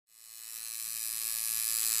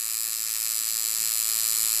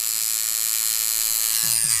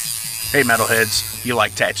Hey metalheads, you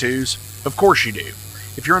like tattoos? Of course you do.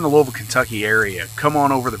 If you're in the Louisville, Kentucky area, come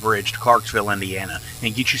on over the bridge to Clarksville, Indiana,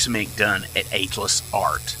 and get you some ink done at Ageless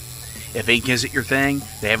Art. If ink isn't your thing,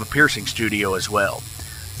 they have a piercing studio as well.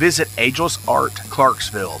 Visit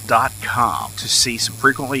agelessartclarksville.com to see some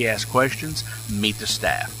frequently asked questions, meet the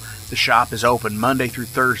staff. The shop is open Monday through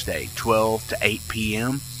Thursday, 12 to 8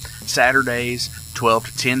 p.m., Saturdays, 12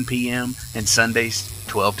 to 10 p.m., and Sundays,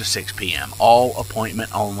 12 to 6 p.m., all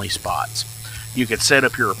appointment-only spots. You can set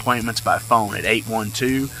up your appointments by phone at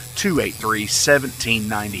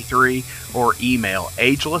 812-283-1793 or email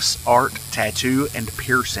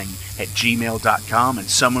agelessarttattooandpiercing@gmail.com and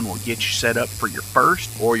someone will get you set up for your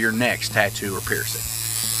first or your next tattoo or piercing.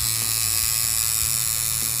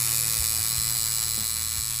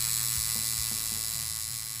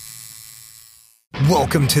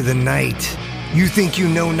 Welcome to the night. You think you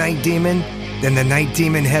know Night Demon? Then the Night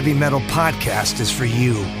Demon Heavy Metal Podcast is for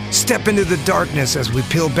you. Step into the darkness as we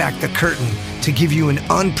peel back the curtain to give you an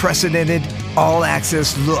unprecedented,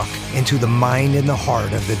 all-access look into the mind and the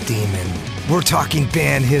heart of the demon. We're talking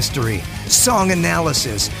band history, song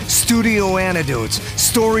analysis, studio anecdotes,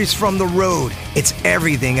 stories from the road. It's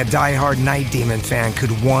everything a diehard Night Demon fan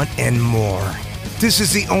could want and more. This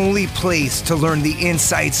is the only place to learn the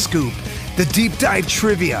inside scoop, the deep dive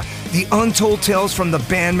trivia, the untold tales from the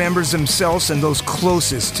band members themselves and those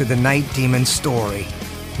closest to the Night Demon story.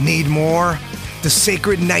 Need more? The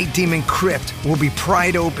Sacred Night Demon Crypt will be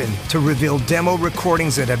pried open to reveal demo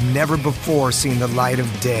recordings that have never before seen the light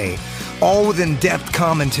of day, all with in-depth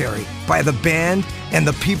commentary by the band and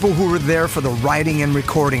the people who were there for the writing and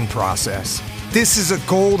recording process. This is a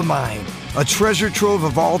gold mine, a treasure trove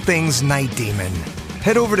of all things Night Demon.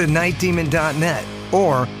 Head over to nightdemon.net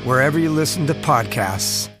or wherever you listen to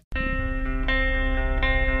podcasts.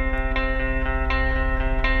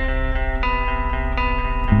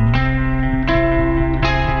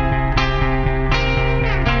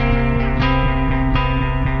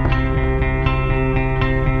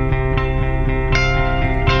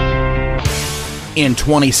 In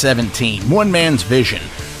 2017, one man's vision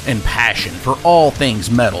and passion for all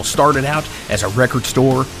things metal started out as a record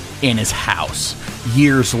store in his house.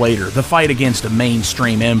 Years later, the fight against a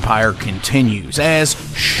mainstream empire continues as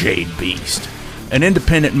Shade Beast. An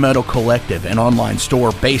independent metal collective and online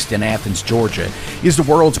store based in Athens, Georgia, is the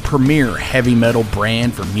world's premier heavy metal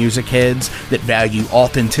brand for music heads that value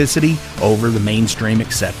authenticity over the mainstream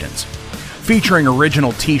acceptance. Featuring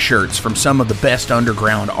original t-shirts from some of the best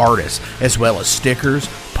underground artists, as well as stickers,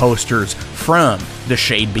 posters from the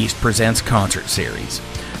Shade Beast Presents concert series.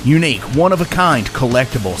 Unique, one-of-a-kind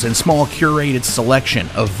collectibles and small curated selection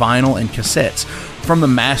of vinyl and cassettes from the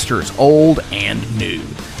masters old and new.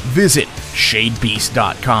 Visit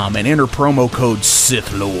shadebeast.com and enter promo code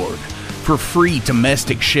SithLord for free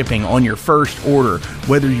domestic shipping on your first order,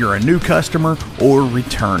 whether you're a new customer or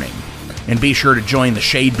returning. And be sure to join the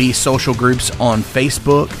Shade Beast social groups on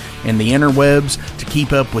Facebook and the interwebs to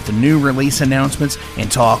keep up with the new release announcements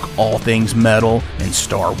and talk all things metal and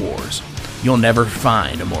Star Wars. You'll never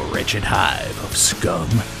find a more wretched hive of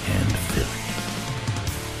scum and filth.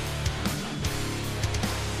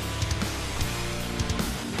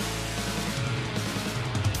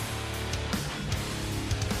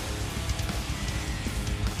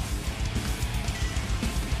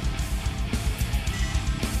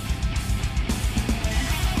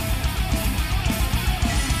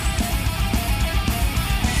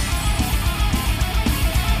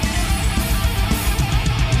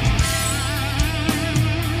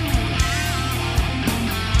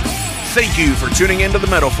 Thank you for tuning into the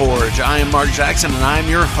Metal Forge. I am Mark Jackson and I am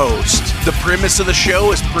your host. The premise of the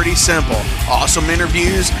show is pretty simple. Awesome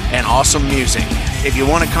interviews and awesome music. If you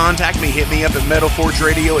want to contact me, hit me up at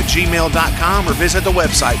metalforgeradio@gmail.com or visit the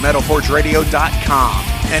website metalforgeradio.com.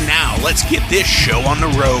 And now, let's get this show on the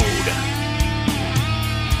road.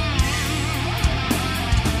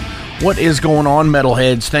 What is going on,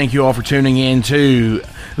 metalheads? Thank you all for tuning in to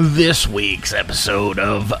this week's episode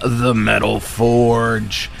of the Metal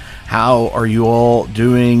Forge. How are you all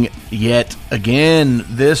doing yet again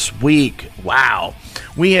this week? Wow.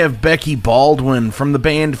 We have Becky Baldwin from the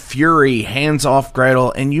band Fury, Hands Off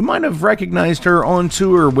Gretel, and you might have recognized her on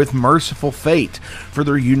tour with Mercyful Fate for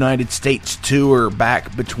their United States tour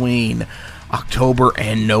back between October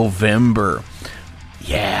and November.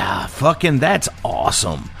 Yeah, fucking that's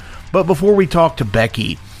awesome. But before we talk to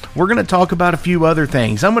Becky, we're going to talk about a few other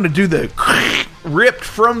things. I'm going to do the ripped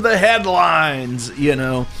from the headlines, you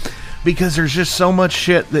know, because there's just so much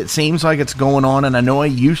shit that seems like it's going on, and I know I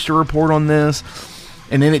used to report on this,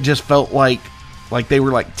 and then it just felt like like they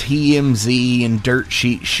were like TMZ and dirt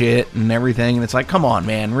sheet shit and everything, and it's like, come on,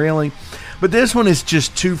 man, really? But this one is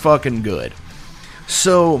just too fucking good.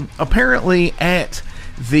 So apparently at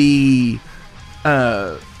the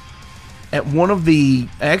at one of the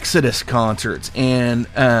Exodus concerts in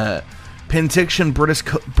Penticton,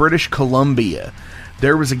 British Columbia,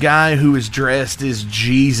 there was a guy who was dressed as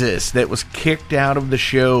Jesus that was kicked out of the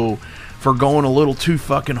show for going a little too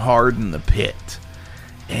fucking hard in the pit.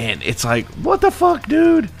 And it's like, what the fuck,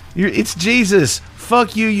 dude? It's Jesus.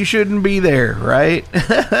 Fuck you, you shouldn't be there, right?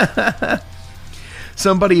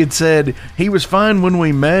 Somebody had said, he was fine when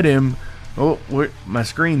we met him. Oh, my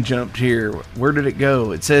screen jumped here. Where did it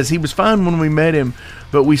go? It says, he was fine when we met him,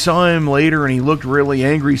 but we saw him later and he looked really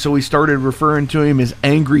angry, so we started referring to him as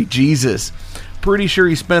Angry Jesus. Pretty sure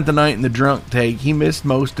he spent the night in the drunk tank. He missed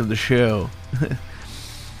most of the show.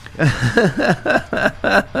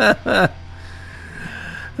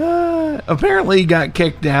 Apparently he got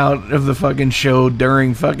kicked out of the fucking show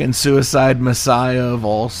during fucking Suicide Messiah of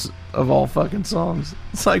all fucking songs.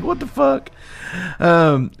 It's like, what the fuck?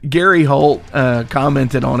 Gary Holt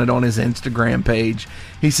commented on it on his Instagram page.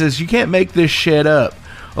 He says, you can't make this shit up.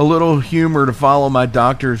 A little humor to follow my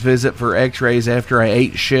doctor's visit for x-rays after I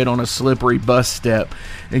ate shit on a slippery bus step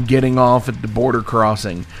and getting off at the border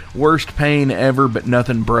crossing. Worst pain ever, but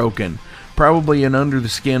nothing broken. Probably an under the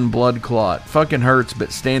skin blood clot. Fucking hurts,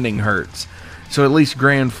 but standing hurts. So at least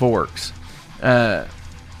Grand Forks. May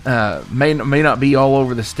not be all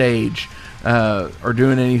over the stage or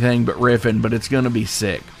doing anything but riffing, but it's gonna be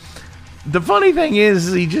sick. The funny thing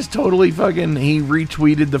is, he just totally fucking, he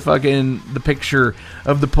retweeted the picture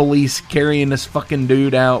of the police carrying this fucking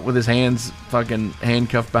dude out with his hands fucking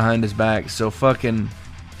handcuffed behind his back. So fucking,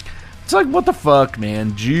 it's like, what the fuck,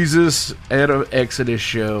 man? Jesus at an Exodus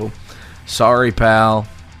show. Sorry, pal.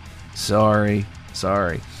 Sorry.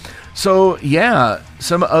 So, yeah,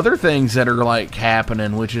 some other things that are, like,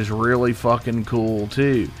 happening, which is really fucking cool,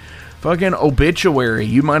 too. Fucking Obituary.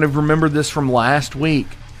 You might have remembered this from last week,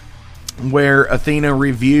 where Athena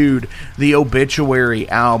reviewed the Obituary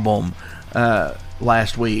album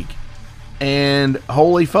last week. And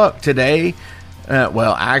holy fuck, today,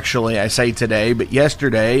 well, actually, I say today, but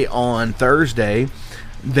yesterday, on Thursday,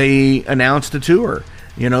 they announced a tour.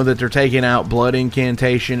 You know, that they're taking out Blood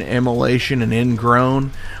Incantation, Immolation, and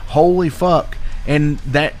Ingrown. Holy fuck. And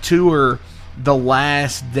that tour, the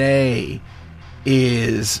last day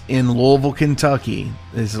is in Louisville, Kentucky.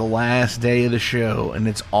 It's the last day of the show, and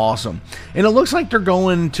it's awesome. And it looks like they're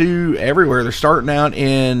going to everywhere. They're starting out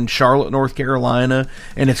in Charlotte, North Carolina,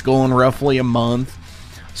 and it's going roughly a month.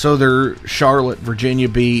 So they're Charlotte, Virginia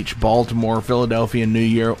Beach, Baltimore, Philadelphia, New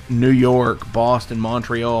York, Boston,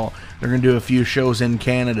 Montreal. They're going to do a few shows in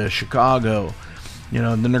Canada, Chicago. You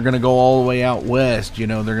know, and then they're going to go all the way out west. You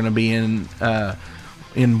know, they're going to be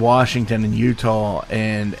in Washington and Utah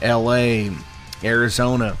and LA,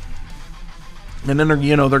 Arizona. And then they're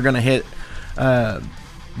going to hit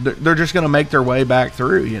they're just going to make their way back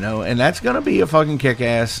through, you know, and that's going to be a fucking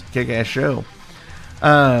kick-ass show.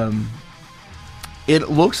 It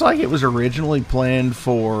looks like it was originally planned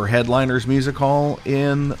for Headliners Music Hall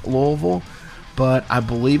in Louisville, but I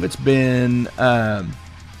believe it's been the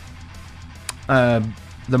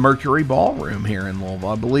Mercury Ballroom here in Louisville.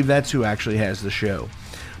 I believe that's who actually has the show.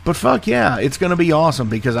 But fuck yeah, it's going to be awesome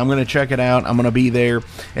because I'm going to check it out. I'm going to be there.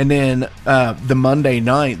 And then the Monday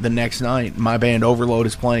night, the next night, my band Overload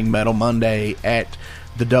is playing Metal Monday at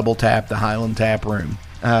the Double Tap, the Highland Tap Room,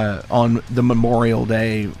 on the Memorial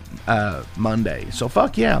Day Monday. So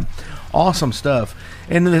fuck yeah, awesome stuff.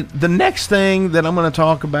 And the next thing that I'm going to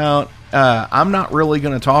talk about, I'm not really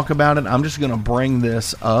going to talk about it. I'm just going to bring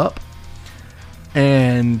this up.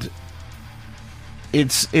 And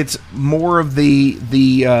it's more of the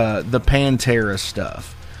Pantera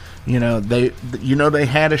stuff. You know, they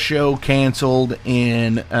had a show canceled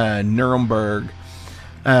in Nuremberg,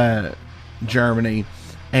 Germany,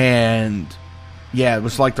 and yeah, it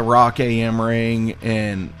was like the Rock AM Ring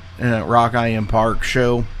and Rock AM Park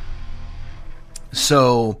show.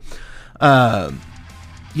 So,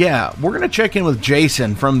 yeah, we're going to check in with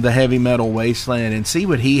Jason from the Heavy Metal Wasteland and see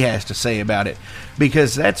what he has to say about it,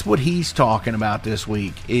 because that's what he's talking about this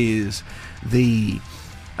week is the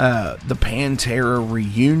Pantera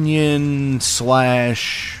reunion /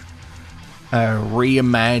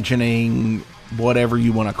 reimagining, whatever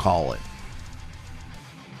you want to call it.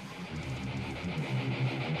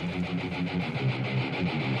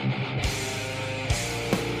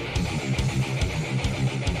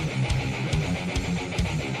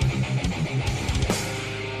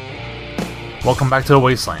 Welcome back to the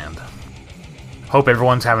Wasteland. Hope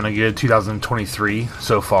everyone's having a good 2023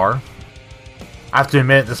 so far. I have to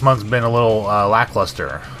admit, this month's been a little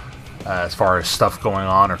lackluster as far as stuff going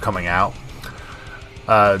on or coming out.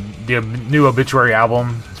 The new Obituary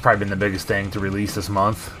album has probably been the biggest thing to release this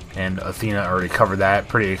month, and Athena already covered that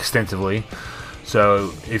pretty extensively.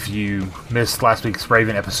 So if you missed last week's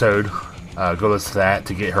Raven episode, go listen to that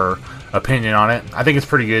to get her opinion on it. I think it's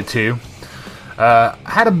pretty good too. I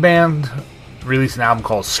had a band release an album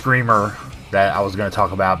called Screamer that I was going to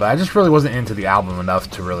talk about, but I just really wasn't into the album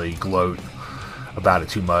enough to really gloat about it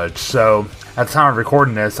too much. So at the time of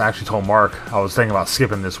recording this, I actually told Mark I was thinking about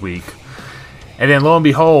skipping this week. And then lo and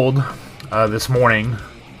behold, this morning,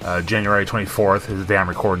 January 24th is the day I'm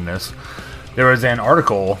recording this, there was an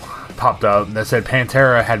article popped up that said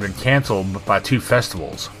Pantera had been canceled by 2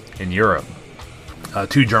 festivals in Europe.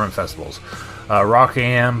 2 German festivals. Rock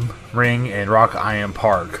Am Ring and Rock Am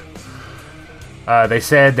Park. They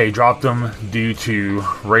said they dropped them due to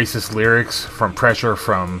racist lyrics from pressure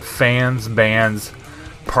from fans, bands,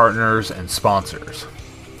 partners, and sponsors.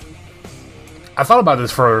 I thought about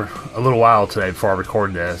this for a little while today before I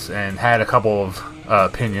recorded this, and had a couple of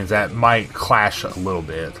opinions that might clash a little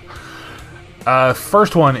bit.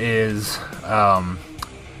 First one is,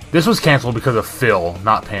 this was canceled because of Phil,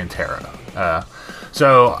 not Pantera.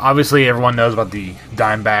 So obviously everyone knows about the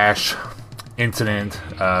Dime Bash incident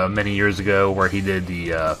many years ago where he did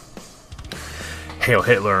the Hail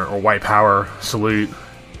Hitler or White Power salute.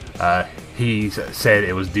 He said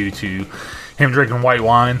it was due to him drinking white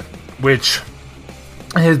wine, which,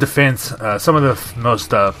 in his defense, some of the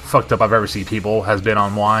most fucked up I've ever seen people has been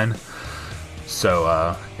on wine.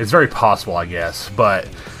 So it's very possible, I guess, but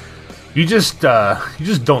you just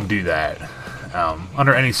don't do that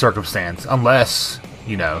under any circumstance, unless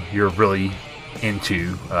you're really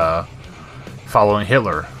into following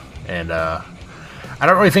Hitler. And I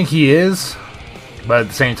don't really think he is, but at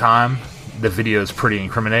the same time, the video is pretty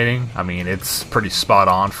incriminating. I mean, it's pretty spot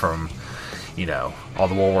on from all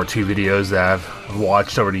the World War II videos that I've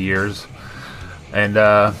watched over the years, and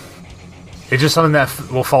it's just something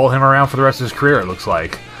that will follow him around for the rest of his career, it looks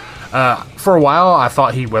like. For a while, I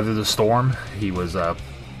thought he weathered the storm. He was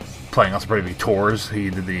playing on some pretty big tours. He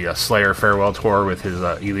did the Slayer farewell tour with his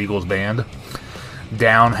Illegals band.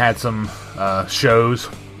 Down had some shows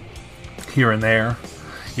here and there,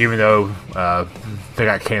 even though they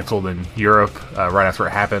got canceled in Europe right after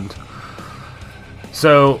it happened.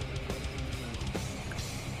 So,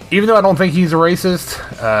 even though I don't think he's a racist,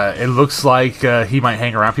 it looks like he might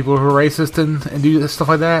hang around people who are racist and do stuff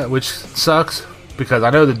like that, which sucks, because I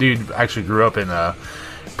know the dude actually grew up in a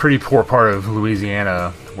pretty poor part of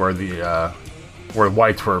Louisiana where where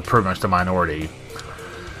whites were pretty much the minority.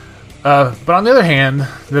 But on the other hand,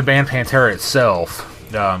 the band Pantera itself,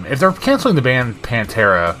 if they're canceling the band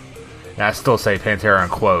Pantera, and I still say Pantera in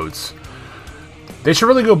quotes, they should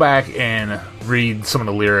really go back and read some of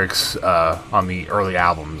the lyrics on the early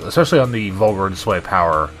albums, especially on the Vulgar Display of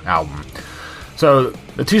Power album. So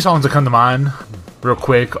the 2 songs that come to mind real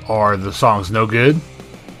quick are the songs No Good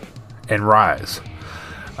and Rise.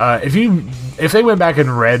 If they went back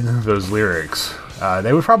and read those lyrics,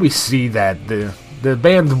 they would probably see that the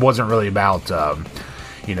band wasn't really about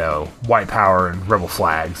white power and rebel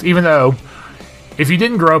flags, even though if you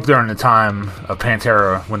didn't grow up during the time of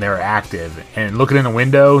Pantera when they were active and looking in the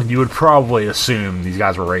window, you would probably assume these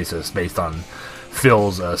guys were racist based on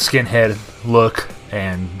Phil's skinhead look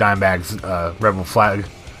and Dimebag's rebel flag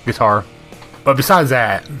guitar. But besides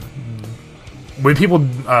that, when people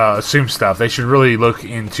assume stuff, they should really look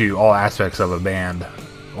into all aspects of a band,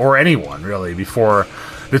 or anyone really, before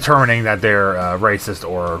determining that they're racist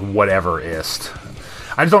or whatever-ist.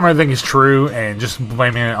 I just don't really think it's true, and just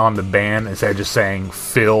blaming it on the band instead of just saying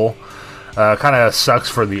Phil kind of sucks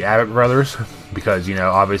for the Abbott brothers, because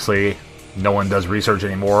obviously no one does research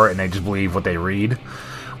anymore and they just believe what they read,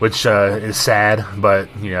 which is sad, but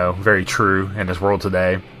very true in this world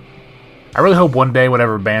today. I really hope one day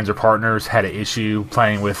whenever bands or partners had an issue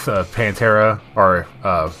playing with Pantera or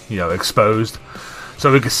Exposed,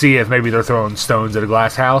 so we could see if maybe they're throwing stones at a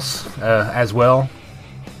glass house as well.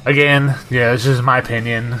 Again, it's just my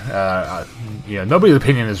opinion. Nobody's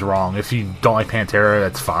opinion is wrong. If you don't like Pantera,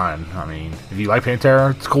 that's fine. I mean, if you like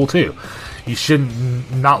Pantera, it's cool too. You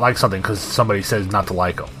shouldn't not like something because somebody says not to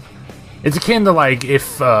like them. It's akin to like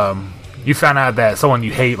if you found out that someone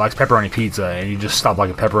you hate likes pepperoni pizza and you just stop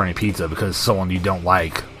liking pepperoni pizza because someone you don't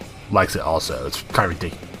like likes it also. It's kind of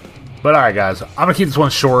ridiculous. But alright guys, I'm going to keep this one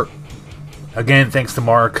short. Again, thanks to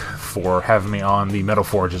Mark for having me on the Metal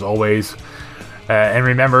Forge as always. And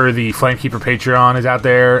remember, the Flamekeeper Patreon is out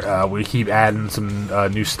there. We keep adding some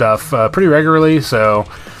new stuff pretty regularly, so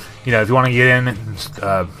if you want to get in,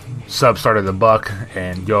 sub start at $1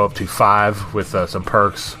 and go up to $5 with some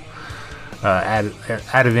perks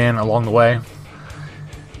added in along the way.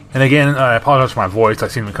 And again, I apologize for my voice. I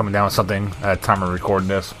seem to be coming down with something at the time of recording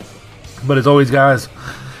this. But as always, guys,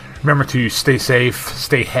 remember to stay safe,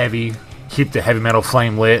 stay heavy, keep the heavy metal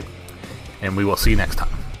flame lit, and we will see you next time.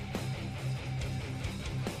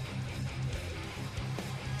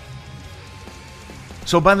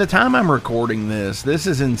 So by the time I'm recording this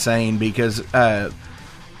is insane because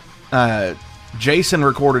Jason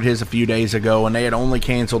recorded his a few days ago and they had only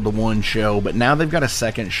canceled the one show, but now they've got a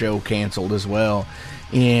second show canceled as well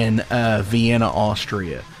in Vienna,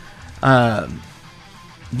 Austria. That's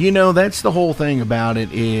the whole thing about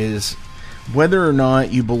it, is whether or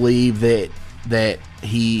not you believe that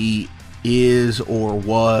he is or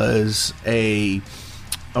was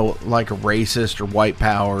like a racist or white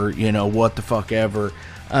power, what the fuck ever.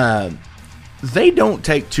 They don't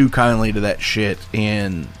take too kindly to that shit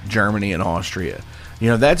in Germany and Austria.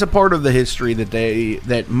 That's a part of the history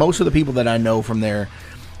that most of the people that I know from there,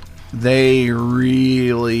 they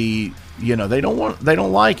really, they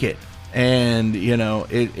don't like it. And,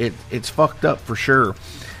 it's fucked up for sure.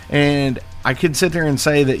 And I could sit there and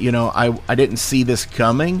say that, I didn't see this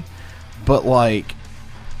coming, but like,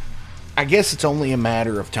 I guess it's only a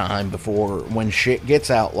matter of time before when shit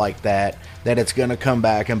gets out like that it's going to come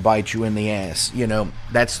back and bite you in the ass.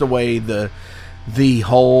 That's the way the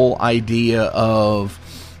whole idea of,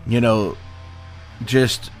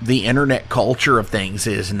 just the internet culture of things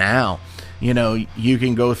is now. You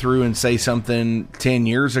can go through and say something 10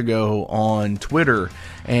 years ago on Twitter,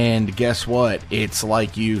 and guess what? It's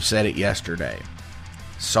like you said it yesterday.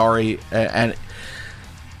 Sorry, and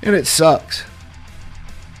it sucks.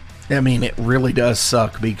 I mean, it really does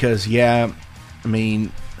suck because, it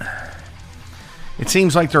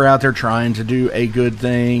seems like they're out there trying to do a good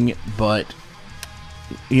thing, but,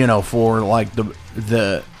 for like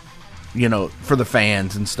the for the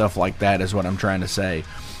fans and stuff like that is what I'm trying to say.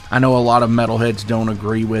 I know a lot of metalheads don't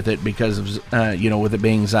agree with it because of, with it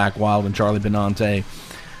being Zakk Wylde and Charlie Benante,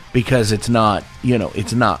 because it's not,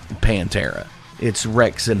 it's not Pantera. It's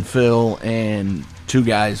Rex and Phil and two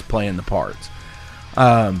guys playing the parts.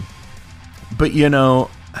 But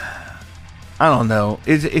I don't know.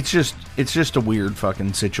 It's just a weird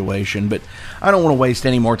fucking situation. But I don't want to waste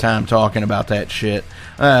any more time talking about that shit.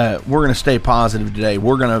 We're gonna stay positive today.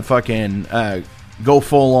 We're gonna fucking go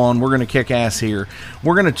full on. We're gonna kick ass here.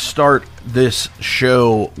 We're gonna start this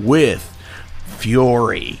show with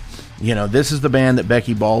Fury. This is the band that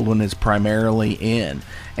Becky Baldwin is primarily in,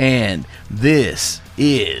 and this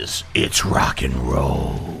is It's Rock and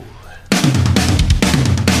Roll.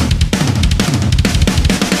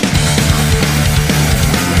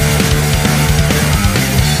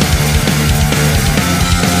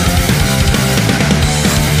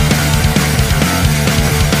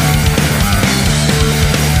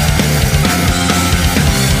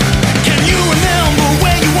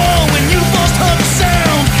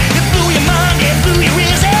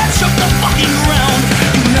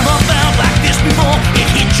 It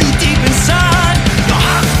hit you deep inside. Your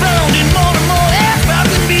heart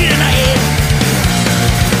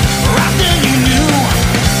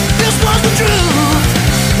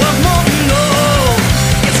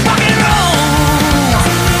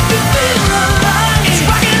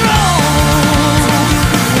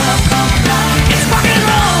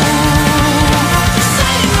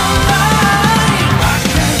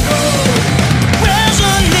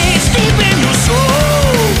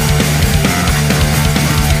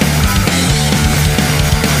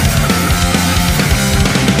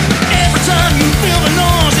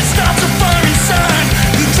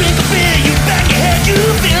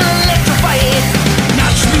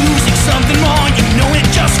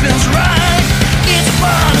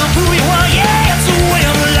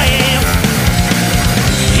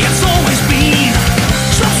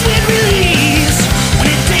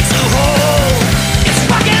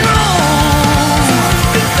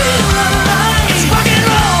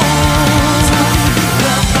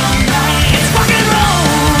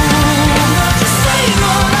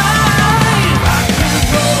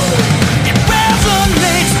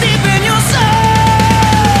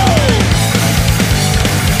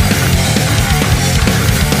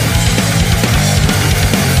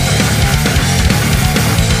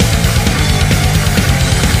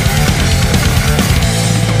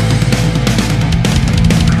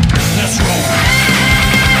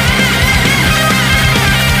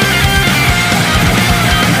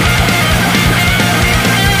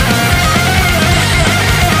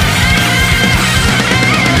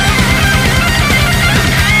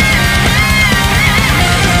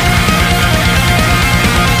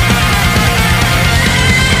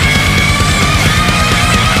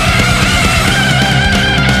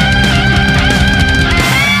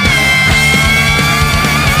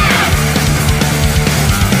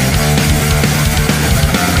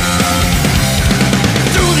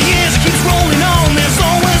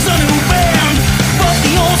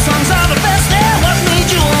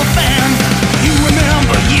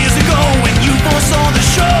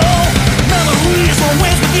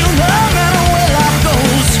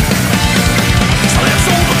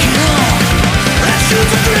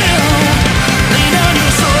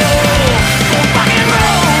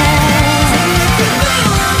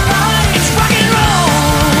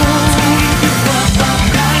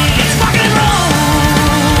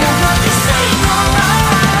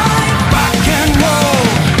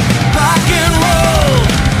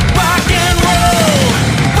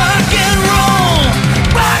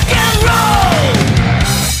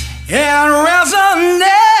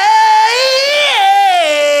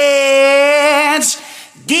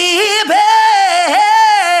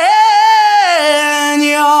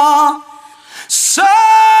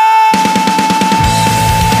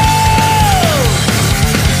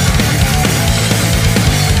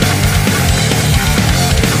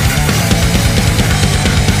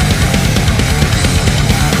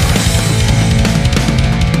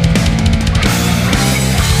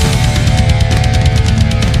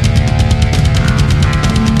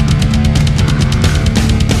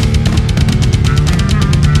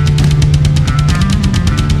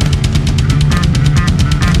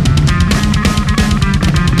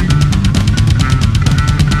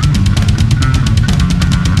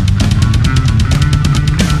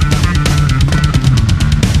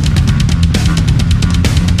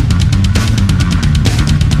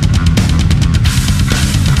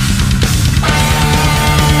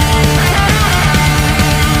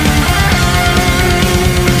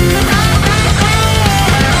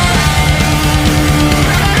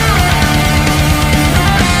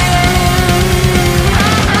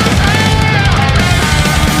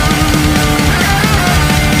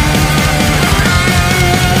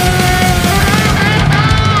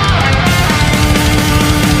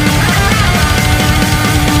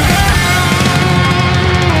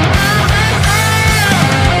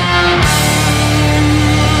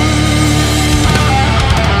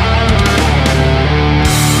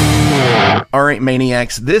right,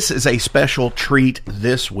 Maniacs, this is a special treat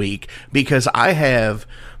this week because I have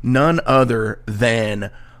none other than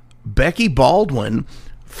Becky Baldwin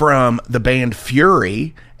from the band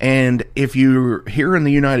Fury. And if you're here in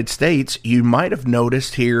the United States, you might have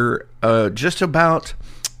noticed here just about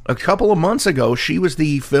a couple of months ago, she was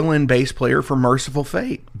the fill-in bass player for Mercyful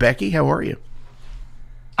Fate. Becky, how are you?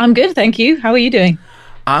 I'm good, thank you. How are you doing?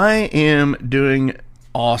 I am doing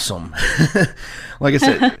awesome. Like I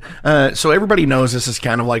said, so everybody knows this is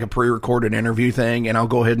kind of like a pre-recorded interview thing, and I'll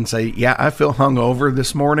go ahead and say, yeah, I feel hungover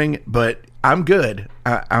this morning, but I'm good.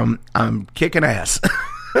 I'm kicking ass.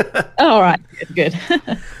 All right, good.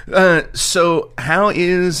 So how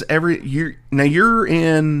is you're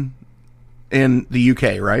in the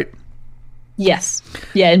UK, right? Yes.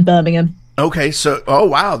 Yeah, in Birmingham. Okay, so oh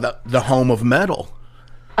wow, the home of metal.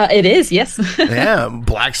 It is, yes. Yeah,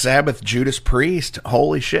 Black Sabbath, Judas Priest.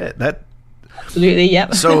 Holy shit, that. Absolutely,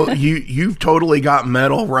 yep. So you've totally got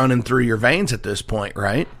metal running through your veins at this point,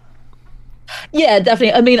 right? Yeah,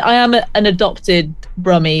 definitely. I mean, I am an adopted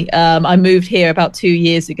Brummie. I moved here about 2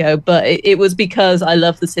 years ago, but it was because I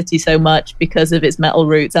love the city so much because of its metal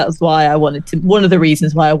roots. That was why one of the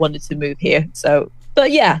reasons why I wanted to move here. So,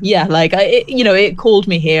 but yeah, like it called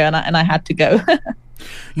me here, and I had to go.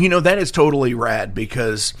 That is totally rad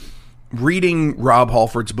because reading Rob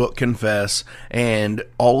Halford's book Confess and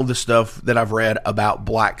all of the stuff that I've read about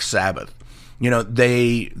Black Sabbath,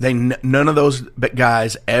 they none of those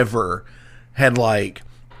guys ever had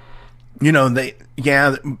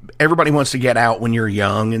everybody wants to get out when you're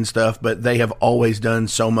young and stuff, but they have always done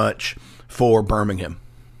so much for Birmingham.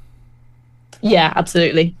 Yeah,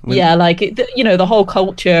 absolutely. Yeah, the whole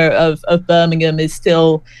culture of Birmingham is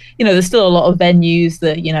still, there's still a lot of venues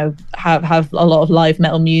that, have a lot of live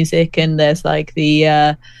metal music, and there's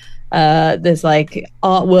there's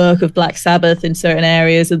artwork of Black Sabbath in certain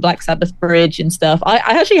areas, the Black Sabbath Bridge and stuff. I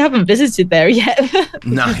actually haven't visited there yet, which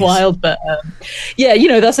nice. is wild, but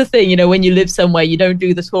that's the thing. When you live somewhere, you don't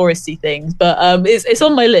do the touristy things, but it's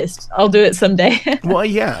on my list. I'll do it someday. Well,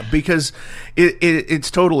 yeah, because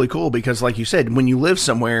it's totally cool because, like you said, when you live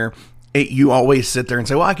somewhere, you always sit there and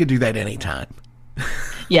say, well, I could do that anytime.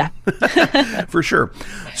 Yeah. For sure.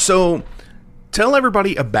 So tell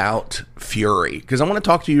everybody about Fury, because I want to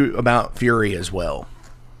talk to you about Fury as well.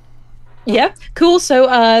 Yeah, cool. So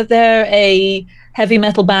they're a heavy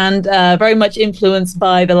metal band, very much influenced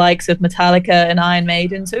by the likes of Metallica and Iron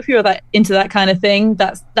Maiden. So if you're into that kind of thing,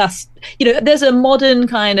 that's there's a modern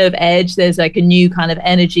kind of edge. There's a new kind of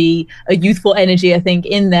energy, a youthful energy, I think,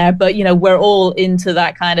 in there. But we're all into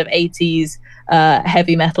that kind of 80s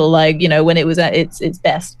heavy metal, when it was at its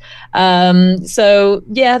best. So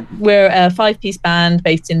yeah, we're a 5-piece band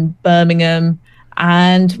based in Birmingham,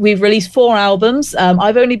 and we've released 4 albums.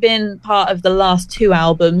 I've only been part of the last 2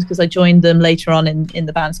 albums because I joined them later on in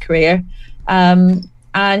the band's career. And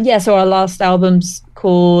yeah, so our last album's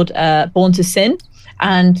called Born to Sin,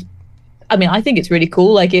 and I mean, I think it's really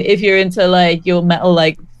cool. If you're into your metal,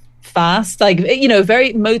 fast,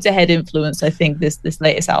 very Motorhead influence, I think this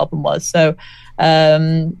latest album was. So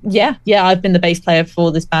yeah, I've been the bass player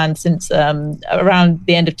for this band since around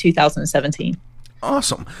the end of 2017.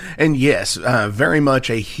 Awesome. And yes, very much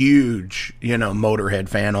a huge Motorhead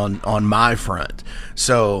fan on my front,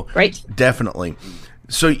 so great. Definitely.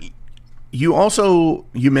 So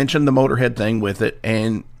you mentioned the Motorhead thing with it,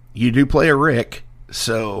 and you do play a Rick,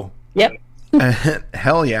 so yep.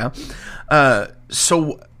 Hell yeah.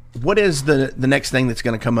 So what is the next thing that's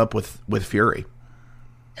going to come up with Fury?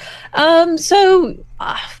 We're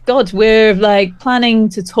planning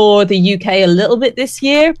to tour the UK a little bit this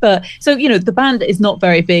year, but so the band is not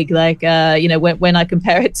very big. When I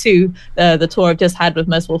compare it to the tour I've just had with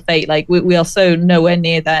Mercyful Fate, we are so nowhere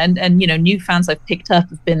near that. And new fans I've picked up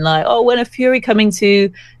have been like, oh, when are Fury coming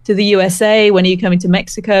to the USA? When are you coming to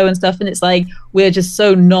Mexico and stuff? And it's we're just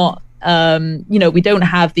so not. We don't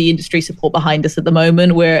have the industry support behind us at the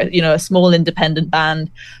moment. We're, a small independent band.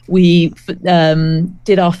 We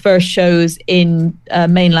did our first shows in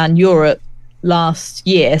mainland Europe last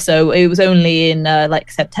year, so it was only in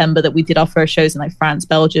September that we did our first shows in France,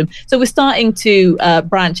 Belgium. So we're starting to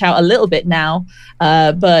branch out a little bit now,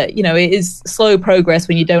 but it is slow progress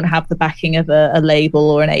when you don't have the backing of a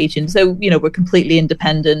label or an agent. So we're completely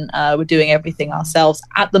independent. We're doing everything ourselves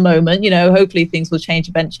at the moment. Hopefully things will change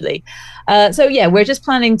eventually. So yeah, we're just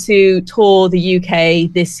planning to tour the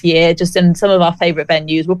UK this year, just in some of our favorite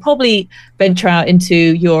venues. We'll probably venture out into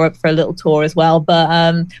Europe for a little tour as well, but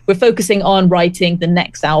we're focusing on writing the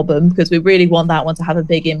next album because we really want that one to have a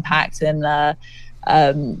big impact, and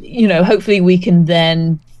hopefully we can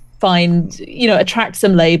then find, attract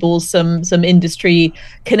some labels, some industry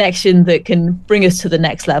connection that can bring us to the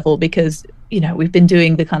next level, because we've been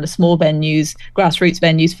doing the kind of small venues, grassroots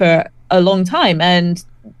venues for a long time, and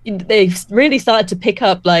they've really started to pick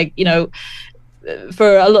up,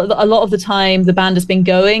 for a lot of the time the band has been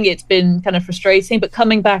going, it's been kind of frustrating, but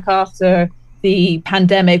coming back after the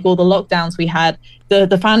pandemic or the lockdowns we had,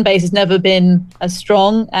 the fan base has never been as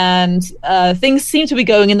strong, and things seem to be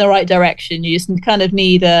going in the right direction. You just kind of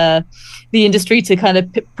need the industry to kind of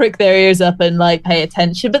prick their ears up and pay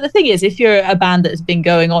attention. But the thing is, if you're a band that has been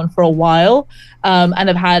going on for a while and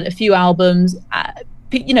have had a few albums,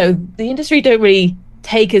 the industry don't really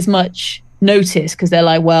take as much notice, because they're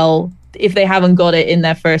like, well, if they haven't got it in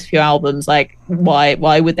their first few albums,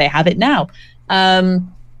 why would they have it now?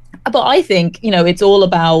 But I think, it's all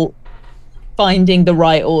about finding the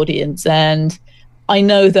right audience. And I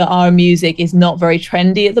know that our music is not very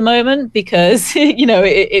trendy at the moment, because,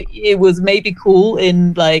 it was maybe cool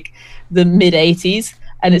in the mid 80s,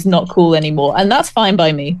 and it's not cool anymore. And that's fine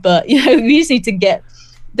by me. But, we just need to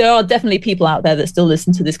there are definitely people out there that still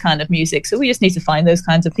listen to this kind of music. So we just need to find those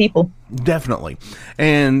kinds of people. Definitely.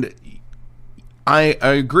 And I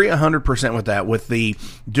agree 100% with that, with the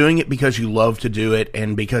doing it because you love to do it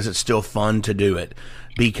and because it's still fun to do it.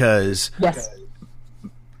 Because yes,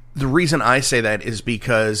 the reason I say that is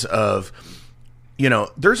because of,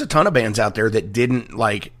 there's a ton of bands out there that didn't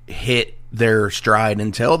hit their stride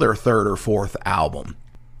until their third or fourth album,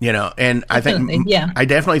 and I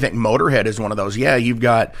definitely think Motorhead is one of those. Yeah, you've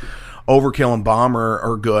got Overkill and Bomb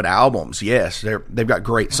are good albums. Yes, they've got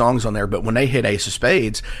great songs on there, but when they hit Ace of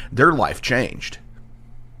Spades, their life changed.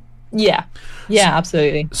 Yeah,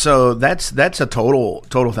 absolutely. So that's a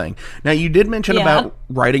total thing. Now, you did mention about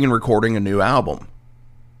writing and recording a new album.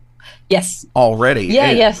 Yes. Already.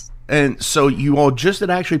 Yeah, yes. And so you all just had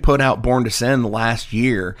actually put out Born to Sin last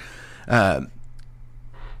year. I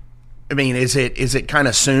mean, is it kind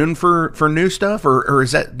of soon for new stuff, or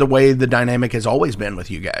is that the way the dynamic has always been with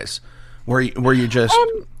you guys, where you're just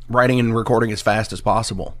writing and recording as fast as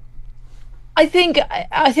possible? I think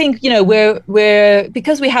we're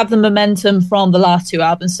because we have the momentum from the last two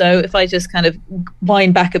albums. So if I just kind of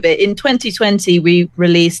wind back a bit, in 2020 we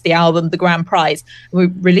released the album The Grand Prize. We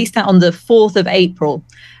released that on the 4th of April.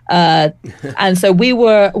 And so we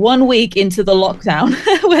were 1 week into the lockdown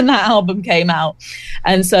when that album came out.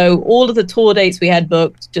 And so all of the tour dates we had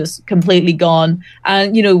booked just completely gone.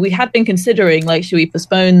 And, we had been considering, should we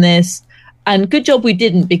postpone this? And good job we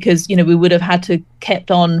didn't, because, we would have had to kept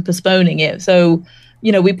on postponing it. So,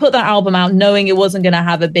 we put that album out knowing it wasn't going to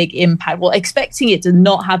have a big impact. Well, expecting it to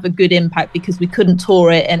not have a good impact, because we couldn't tour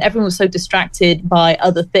it and everyone was so distracted by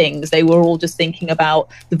other things. They were all just thinking about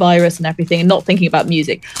the virus and everything and not thinking about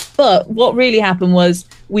music. But what really happened was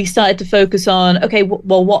we started to focus on, okay,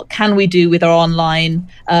 well, what can we do with our online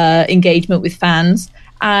engagement with fans?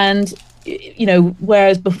 And,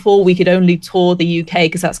 whereas before we could only tour the UK,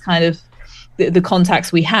 because that's kind of the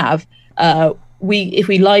contacts we have, if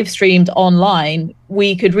we live streamed online,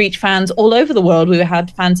 we could reach fans all over the world. We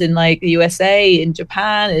had fans in the USA, in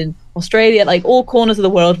Japan, in Australia, all corners of the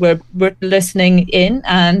world were listening in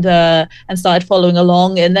and started following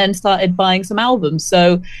along, and then started buying some albums.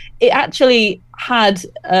 So it actually had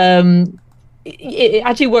it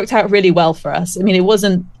actually worked out really well for us. I mean, it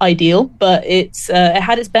wasn't ideal, but it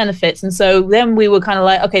had its benefits. And so then we were kind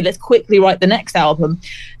of okay, let's quickly write the next album.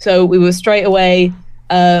 So we were straight away,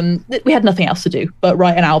 we had nothing else to do but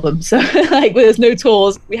write an album. So there's no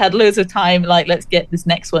tours. We had loads of time, let's get this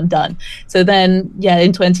next one done. So then,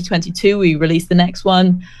 in 2022, we released the next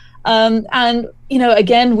one. And,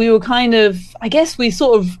 again, we were kind of, I guess we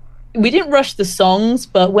didn't rush the songs,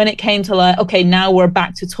 but when it came to okay, now we're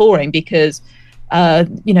back to touring, because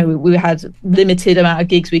we had limited amount of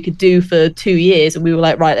gigs we could do for 2 years, and we were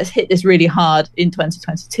right, let's hit this really hard in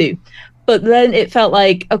 2022. But then it felt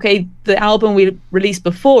okay, the album we released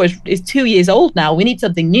before is 2 years old now. We need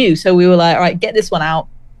something new. So we were all right, get this one out.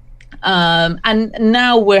 And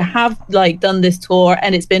now we have done this tour,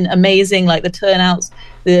 and it's been amazing. The turnouts,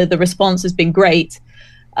 the response has been great.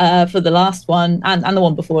 For the last one and the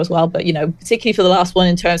one before as well, but particularly for the last one,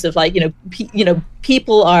 in terms of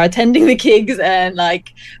people are attending the gigs and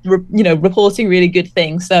reporting really good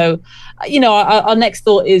things. So our next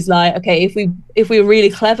thought is okay, if we're really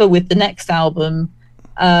clever with the next album,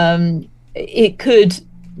 it could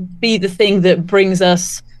be the thing that brings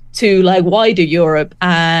us to wider Europe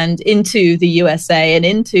and into the USA and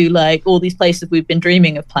into all these places we've been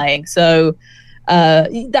dreaming of playing. So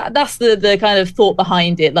that's the kind of thought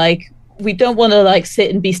behind it. we don't want to like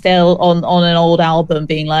sit and be stale on an old album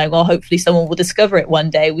being like, well, hopefully someone will discover it one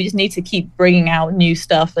day. We just need to keep bringing out new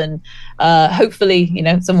stuff, and hopefully, you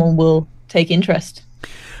know, someone will take interest.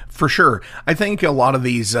 For sure. I think a lot of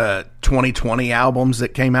these 2020 albums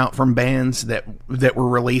that came out from bands that were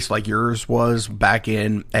released, like yours was back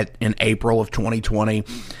in April of 2020,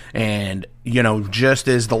 and you know, just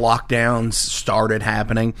as the lockdowns started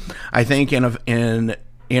happening, I think in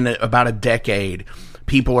about a decade,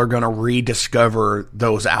 people are going to rediscover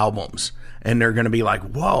those albums, and they're going to be like,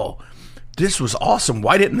 "Whoa, this was awesome!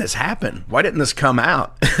 Why didn't this happen? Why didn't this come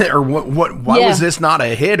out? Or why was this not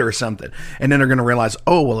a hit or something?" And then they're going to realize,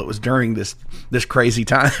 "Oh, well, it was during this crazy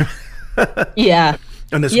time." Yeah.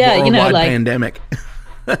 And this worldwide, you know, like, pandemic.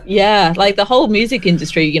 Yeah, like the whole music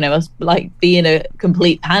industry, you know, must like be in a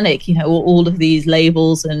complete panic. You know, all of these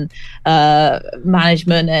labels and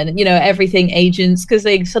management and, you know, everything, agents, because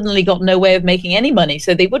they suddenly got no way of making any money,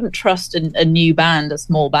 so they wouldn't trust a new band, a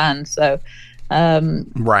small band. So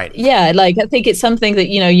right, yeah, like I think it's something that,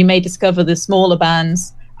 you know, you may discover the smaller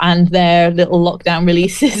bands and their little lockdown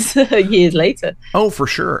releases years later. Oh, for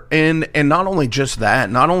sure. And not only just that,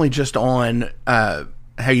 not only just on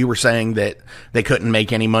how you were saying that they couldn't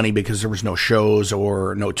make any money because there was no shows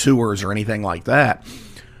or no tours or anything like that,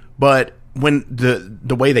 but when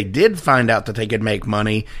the way they did find out that they could make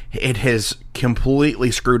money, it has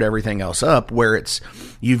completely screwed everything else up, where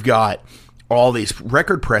you've got all these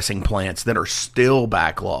record pressing plants that are still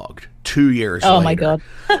backlogged 2 years later. Oh my God.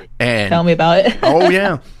 And tell me about it. Oh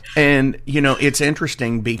yeah. And you know, it's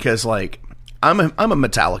interesting because like I'm a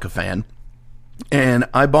Metallica fan, and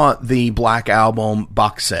I bought the Black Album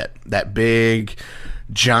box set, that big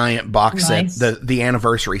giant box Nice. set, the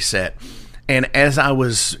anniversary set. And as I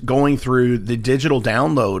was going through the digital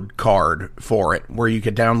download card for it, where you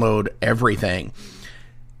could download everything,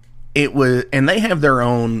 it was, and they have their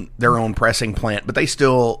own pressing plant, but they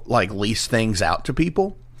still like lease things out to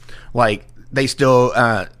people. Like they still,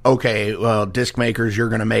 okay, well, disc makers, you're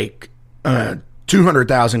going to make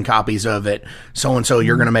 200,000 copies of it. So and so,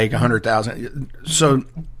 you're going to make 100,000. So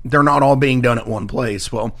they're not all being done at one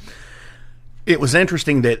place. Well, it was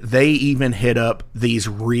interesting that they even hit up these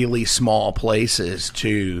really small places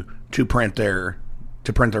to print their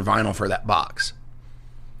vinyl for that box.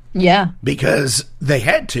 Yeah. Because they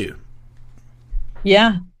had to.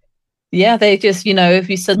 Yeah. Yeah, they just, you know, if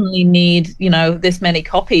you suddenly need, you know, this many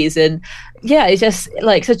copies, and yeah, it's just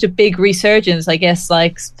like such a big resurgence, I guess,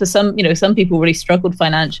 like for some, you know, some people really struggled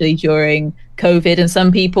financially during COVID, and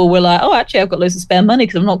some people were like, oh, actually, I've got loads of spare money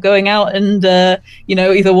because I'm not going out and, you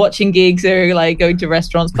know, either watching gigs or like going to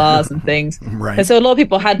restaurants, bars and things. Right. And so a lot of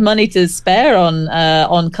people had money to spare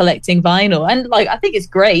on collecting vinyl. And like, I think it's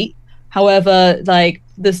great. However, like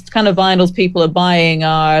this kind of vinyls people are buying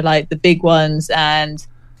are like the big ones, and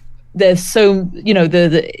there's so, you know,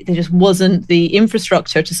 there just wasn't the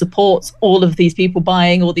infrastructure to support all of these people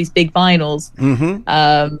buying all these big vinyls.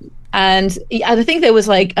 Mm-hmm. And I think there was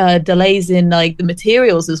like delays in like the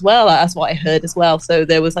materials as well. That's what I heard as well. So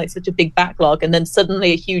there was like such a big backlog, and then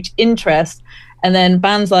suddenly a huge interest. And then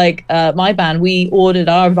bands like my band, we ordered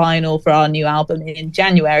our vinyl for our new album in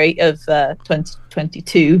January of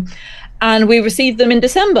 2022. And we received them in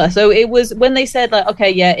December. So it was when they said, like,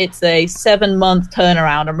 okay, yeah, it's a 7-month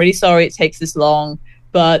turnaround. I'm really sorry it takes this long,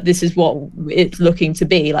 but this is what it's looking to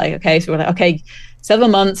be. Like, okay, so we're like, okay,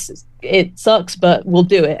 7 months, it sucks, but we'll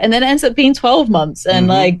do it. And then it ends up being 12 months. And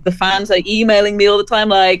like the fans are emailing me all the time,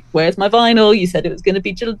 like, where's my vinyl? You said it was going to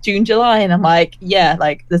be June, July. And I'm like, yeah,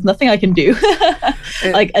 like there's nothing I can do.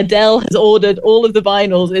 Like Adele has ordered all of the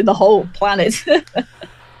vinyls in the whole planet.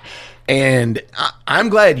 And I'm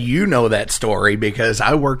glad you know that story, because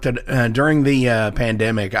I worked at during the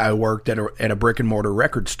pandemic. I worked at a brick and mortar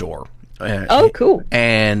record store. Oh, cool!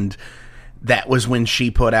 And that was when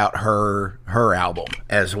she put out her album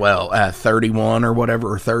as well, 31 or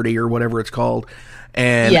whatever, or 30 or whatever it's called.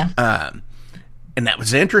 And and that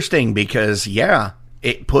was interesting because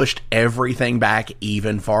it pushed everything back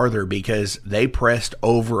even farther, because they pressed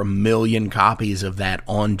over 1 million copies of that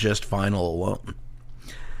on just vinyl alone.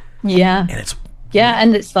 Yeah.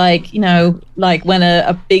 And it's like, you know, like when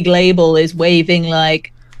a big label is waving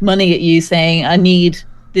like money at you saying, I need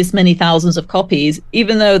this many thousands of copies,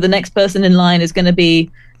 even though the next person in line is going to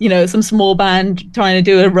be, you know, some small band trying to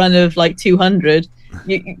do a run of like 200,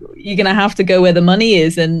 you're going to have to go where the money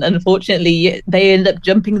is. And unfortunately, they end up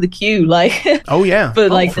jumping the queue, like, oh yeah, for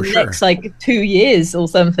like the sure. next like 2 years or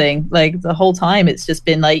something. Like the whole time it's just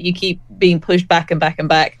been like, you keep being pushed back and back and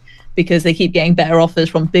back, because they keep getting better offers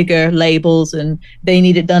from bigger labels and they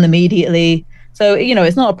need it done immediately. So, you know,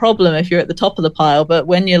 it's not a problem if you're at the top of the pile, but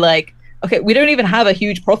when you're like okay, we don't even have a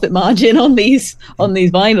huge profit margin on these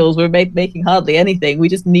vinyls. We're making hardly anything. We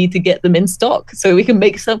just need to get them in stock so we can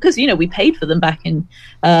make some, because we paid for them back in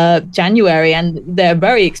January, and they're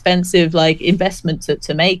very expensive, like investment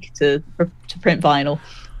to make to print vinyl.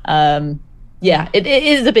 Yeah, it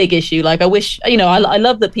is a big issue. Like, I wish, I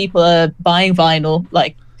love that people are buying vinyl.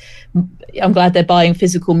 Like, I'm glad they're buying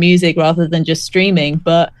physical music rather than just streaming.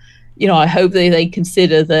 But, I hope they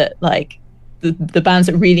consider that, like, the bands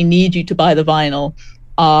that really need you to buy the vinyl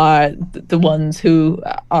are the ones who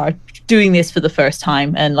are doing this for the first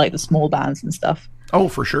time, and like the small bands and stuff. Oh,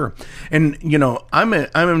 for sure. And,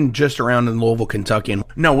 I'm just around in Louisville, Kentucky. And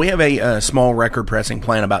no, we have a small record pressing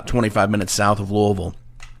plant about 25 minutes south of Louisville.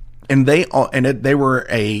 And they were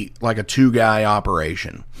a 2-guy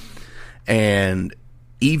operation. And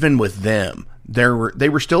even with them, they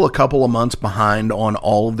were still a couple of months behind on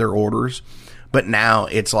all of their orders. But now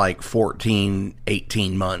it's like 14,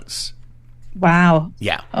 18 months. Wow.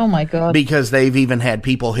 Yeah. Oh, my God. Because they've even had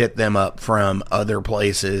people hit them up from other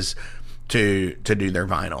places to do their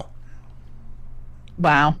vinyl.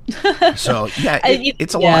 Wow. So, yeah,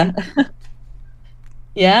 it's a lot.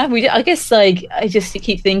 Yeah, I guess, like, I just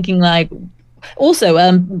keep thinking, like, also,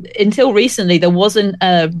 until recently, there wasn't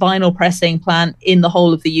a vinyl pressing plant in the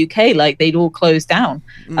whole of the UK. Like, they'd all closed down.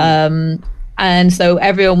 And so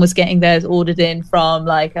everyone was getting theirs ordered in from,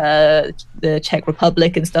 like, the Czech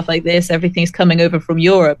Republic and stuff like this. Everything's coming over from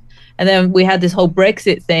Europe. And then we had this whole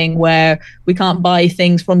Brexit thing where we can't buy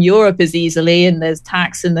things from Europe as easily, and there's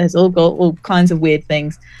tax, and there's all kinds of weird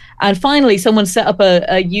things. And finally, someone set up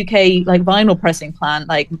a UK like vinyl pressing plant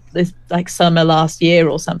like this, like summer last year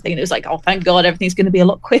or something. And it was like, oh, thank God, everything's going to be a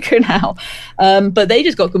lot quicker now. But they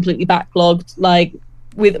just got completely backlogged. Like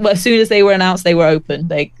as soon as they were announced, they were open.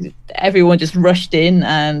 Like everyone just rushed in,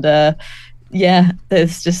 and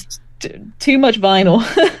there's just too much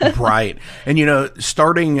vinyl. Right. And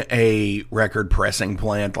starting a record pressing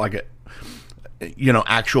plant, like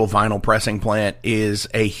actual vinyl pressing plant, is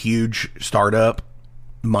a huge startup.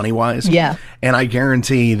 Money-wise. Yeah. And I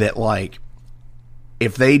guarantee that, like,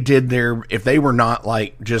 if they were not,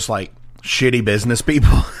 like, just, like, shitty business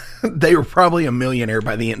people, they were probably a millionaire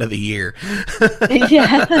by the end of the year.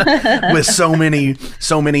 Yeah. With so many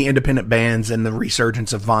independent bands and the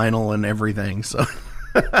resurgence of vinyl and everything. So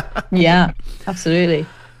yeah, absolutely.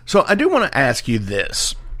 So I do want to ask you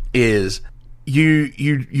this, is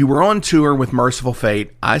You were on tour with Mercyful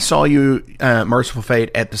Fate. I saw you, Mercyful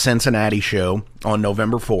Fate, at the Cincinnati show on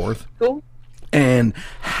November 4th. Cool. And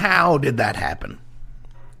how did that happen?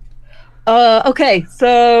 Okay,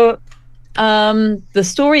 so the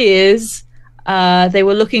story is they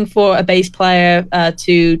were looking for a bass player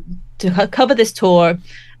to cover this tour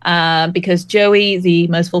because Joey, the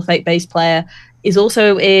Mercyful Fate bass player, is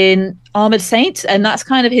also in Armored Saint, and that's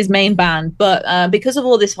kind of his main band. But because of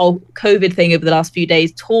all this whole COVID thing over the last few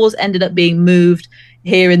days, tours ended up being moved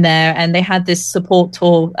here and there, and they had this support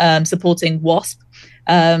tour supporting Wasp.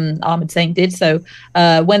 Armored Saint did. So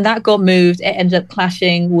when that got moved, it ended up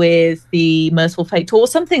clashing with the Mercyful Fate tour,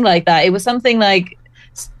 something like that. It was something like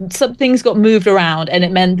some things got moved around, and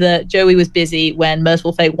it meant that Joey was busy when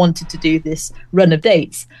Mercyful Fate wanted to do this run of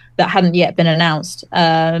dates that hadn't yet been announced.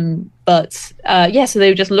 So they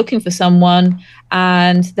were just looking for someone,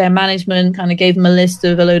 and their management kind of gave them a list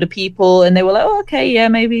of a load of people, and they were like, oh, okay, yeah,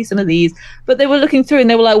 maybe some of these. But they were looking through, and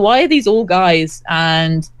they were like, why are these all guys?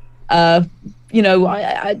 And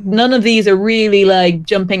none of these are really like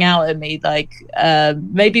jumping out at me. Like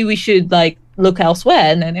maybe we should like look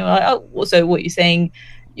elsewhere. And then they were like, oh, so what you're saying,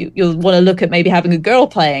 you'll want to look at maybe having a girl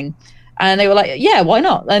playing? And they were like, yeah, why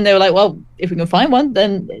not? And they were like, well, if we can find one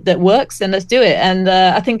then that works, then let's do it. And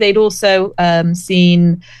I think they'd also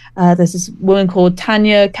seen there's this woman called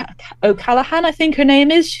Tanya O'Callaghan, I think her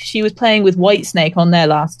name is. She was playing with Whitesnake on their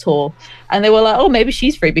last tour, and they were like, oh, maybe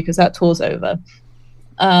she's free because that tour's over.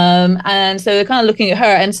 And so they're kind of looking at her,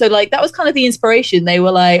 and so like that was kind of the inspiration. They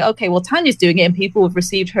were like, okay, well, Tanya's doing it and people have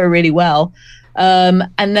received her really well.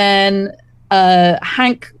 And then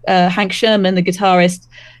Hank Sherman, the guitarist,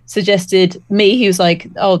 suggested me. He was like,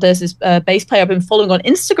 oh, there's this bass player I've been following on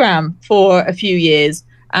Instagram for a few years,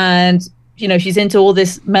 and she's into all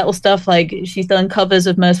this metal stuff. Like she's done covers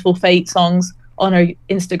of Mercyful Fate songs on her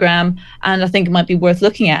Instagram, and I think it might be worth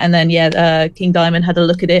looking at. And then King Diamond had a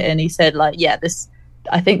look at it, and he said like, yeah,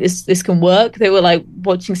 I think this can work. They were like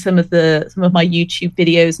watching some of my YouTube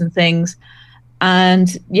videos and things,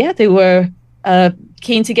 and yeah, they were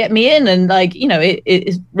keen to get me in. And like, it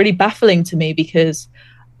is really baffling to me because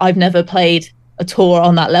I've never played a tour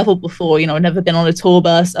on that level before. I've never been on a tour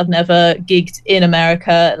bus. I've never gigged in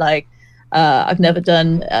America. Like, I've never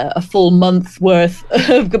done a full month worth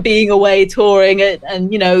of being away touring it,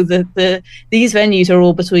 and you know these venues are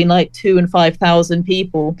all between like 2,000 and 5,000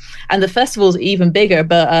 people, and the festival's even bigger.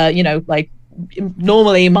 But you know, like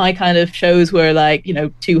normally my kind of shows were like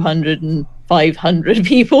 200 and 500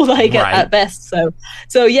 people, like at best.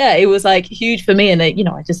 So yeah, it was like huge for me, and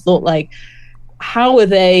I just thought like, how are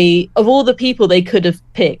they, of all the people they could have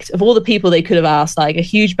picked, of all the people they could have asked, like a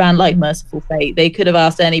huge band like Mercyful Fate, they could have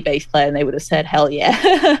asked any bass player and they would have said hell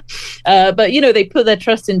yeah. But they put their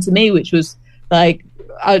trust into me, which was like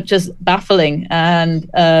just baffling. And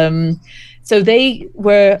so they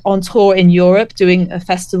were on tour in Europe doing a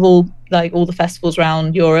festival, like all the festivals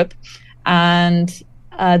around Europe, and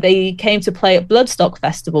they came to play at Bloodstock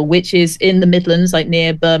Festival, which is in the Midlands, like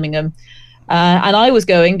near Birmingham. And I was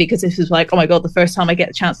going because this was like, oh my God, the first time I get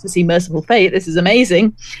a chance to see Mercyful Fate. This is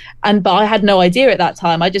amazing. But I had no idea at that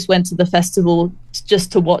time. I just went to the festival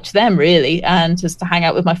just to watch them, really, and just to hang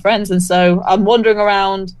out with my friends. And so I'm wandering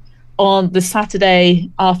around on the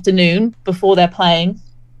Saturday afternoon before they're playing.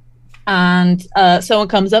 And someone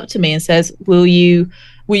comes up to me and says, will you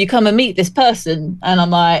come and meet this person? And I'm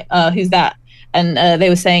like, who's that? And they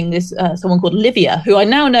were saying this, someone called Livia, who I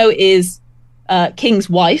now know is King's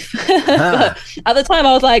wife. But at the time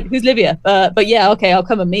I was like, who's Livia? But yeah, okay, I'll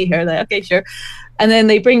come and meet her. Like, okay, sure. And then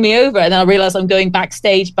they bring me over, and then I realize I'm going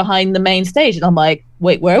backstage behind the main stage, and I'm like,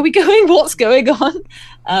 wait, where are we going? What's going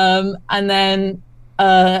on? And then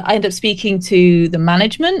I end up speaking to the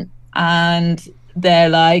management, and they're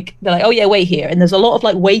like, oh yeah, wait here. And there's a lot of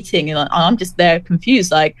like waiting, and I'm just there confused,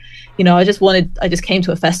 like, I just came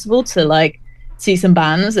to a festival to like see some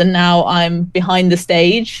bands, and now I'm behind the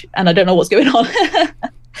stage and I don't know what's going on.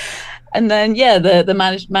 And then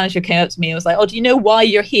the manager came up to me and was like, oh, do you know why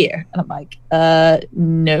you're here? And I'm like,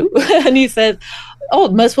 no. And he said, oh,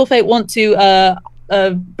 Mercyful Fate want to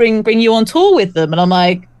bring you on tour with them. And I'm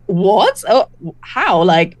like, what? Oh, how?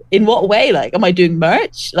 Like, in what way? Like, am I doing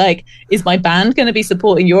merch? Like, is my band going to be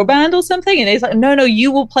supporting your band or something? And he's like, no,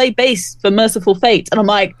 you will play bass for Mercyful Fate. And I'm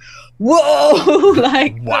like, whoa.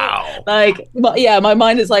 Like, wow. Like, yeah, my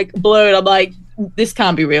mind is like blown. I'm like, this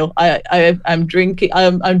can't be real. I'm drinking.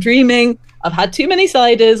 I'm dreaming. I've had too many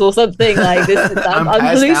ciders or something like this. I'm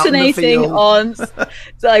hallucinating on.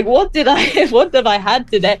 It's like, what have I had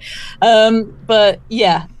today? But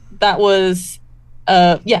yeah, that was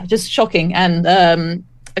just shocking, and I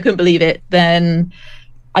couldn't believe it. Then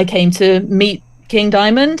I came to meet King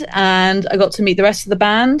Diamond, and I got to meet the rest of the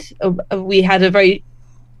band. We had a very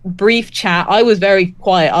brief chat. I was very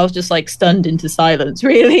quiet. I was just like stunned into silence,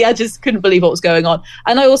 really. I just couldn't believe what was going on,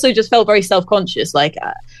 and I also just felt very self-conscious, like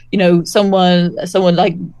someone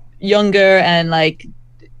like younger and like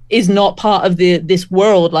is not part of this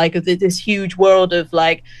world, like this huge world of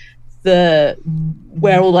like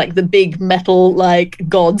where all like the big metal like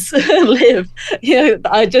gods live.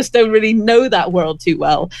 I just don't really know that world too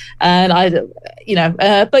well, and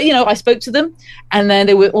but I spoke to them, and then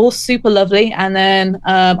they were all super lovely. And then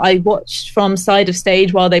I watched from side of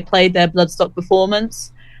stage while they played their Bloodstock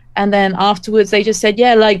performance, and then afterwards they just said,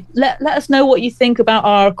 yeah, like let us know what you think about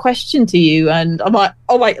our question to you. And I'm like,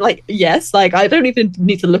 oh my, like, yes, like I don't even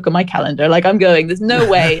need to look at my calendar, like I'm going, there's no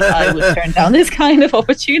way I would turn down this kind of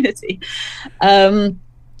opportunity. So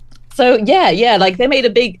yeah, like they made a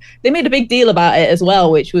big deal about it as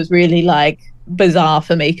well, which was really like bizarre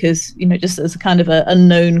for me, because just as a kind of a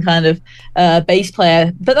unknown kind of bass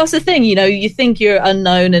player. But that's the thing, you think you're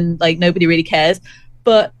unknown and like nobody really cares,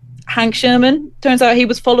 but Hank Sherman, turns out he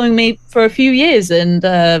was following me for a few years, and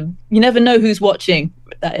you never know who's watching,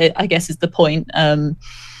 I guess is the point,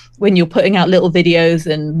 when you're putting out little videos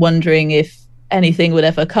and wondering if anything would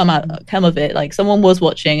ever come of it. Like, someone was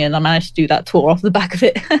watching, and I managed to do that tour off the back of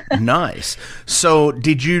it. Nice. So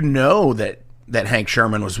did you know that Hank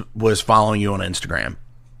Sherman was following you on Instagram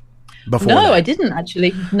before? No, that? I didn't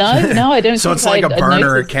actually. No, I don't. So it's like a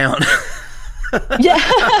burner account. Yeah.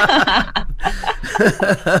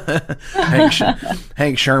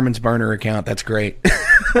 Hank Sherman's burner account. That's great.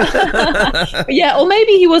 Yeah, or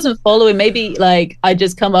maybe he wasn't following. Maybe like I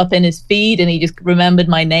just come up in his feed and he just remembered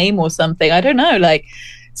my name or something. I don't know. Like,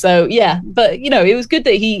 so yeah, but it was good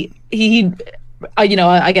that he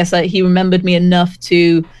I guess he remembered me enough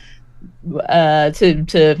to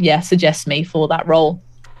suggest me for that role.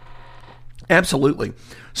 Absolutely.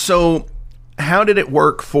 So how did it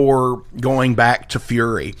work for going back to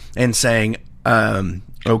Fury and saying,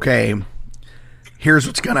 okay, here's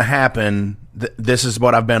what's going to happen. This is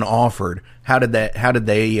what I've been offered. How did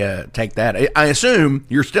they take that? I assume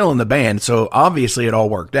you're still in the band, so obviously it all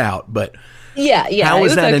worked out, but yeah. how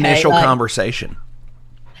was that initial conversation?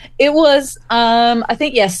 It was, I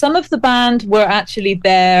think, yeah, some of the band were actually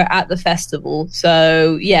there at the festival.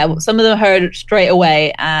 So, yeah, some of them heard it straight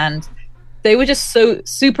away, and they were just so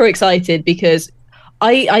super excited because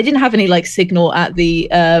I didn't have any like signal at the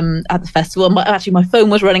festival. Actually, my phone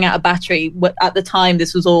was running out of battery at the time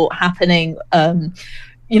this was all happening.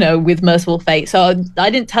 With Mercyful Fate. So I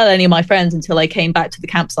didn't tell any of my friends until I came back to the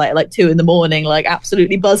campsite at like 2 a.m, like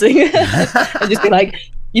absolutely buzzing, and just be like,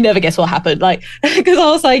 "You never guess what happened," like because I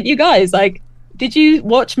was like, "You guys, like, did you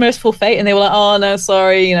watch Mercyful Fate?" And they were like, "Oh no,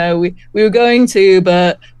 sorry, we were going to,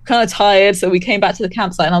 but kind of tired, so we came back to the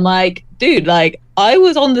campsite." And I'm like, "Dude, like, I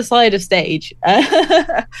was on the side of stage,"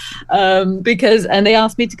 because they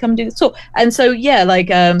asked me to come do the tour. And so, yeah, like,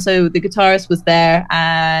 so the guitarist was there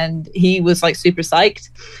and he was like super psyched.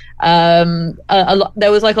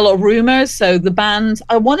 There was like a lot of rumors. So the band,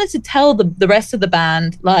 I wanted to tell the rest of the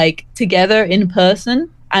band like together in person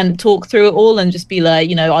and talk through it all and just be like,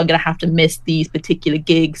 I'm going to have to miss these particular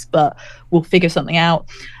gigs, but we'll figure something out.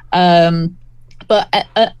 But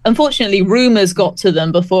unfortunately, rumors got to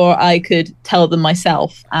them before I could tell them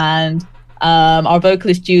myself. And our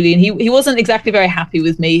vocalist, Julian, he wasn't exactly very happy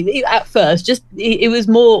with me at first. It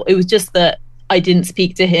was just that I didn't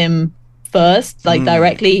speak to him first, like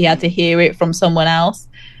directly. He had to hear it from someone else.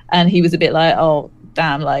 And he was a bit like, oh,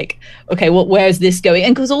 damn, like, okay, well, where's this going?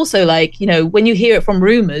 And because also, like, when you hear it from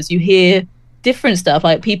rumors, you hear different stuff.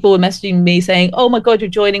 Like people were messaging me saying, "Oh my god, you're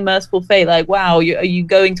joining Mercyful Fate, like wow, are you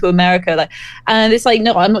going to America?" Like, and it's like,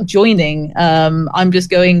 no, I'm not joining. I'm just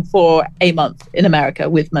going for a month in America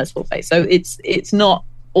with Mercyful Fate, so it's not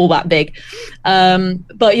all that big.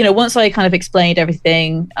 But once I kind of explained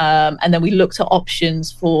everything, and then we looked at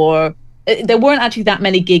options for, there weren't actually that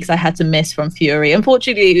many gigs I had to miss from Fury.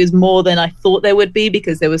 Unfortunately, it was more than I thought there would be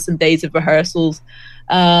because there were some days of rehearsals,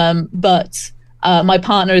 but my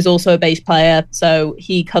partner is also a bass player, so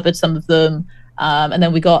he covered some of them. And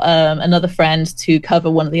then we got another friend to cover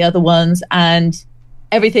one of the other ones, and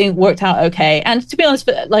everything worked out okay. And to be honest,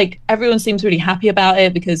 like everyone seems really happy about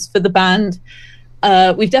it because for the band,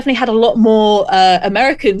 we've definitely had a lot more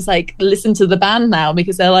Americans like listen to the band now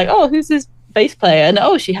because they're like, "Oh, who's this bass player? And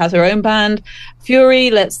oh, she has her own band, Fury.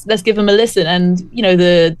 Let's give them a listen." And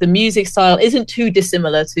the music style isn't too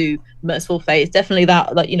dissimilar to Mercyful Fate. It's definitely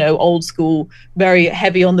that, like, old school, very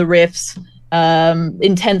heavy on the riffs,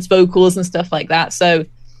 intense vocals and stuff like that. So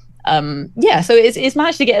so it's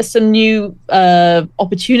managed to get us some new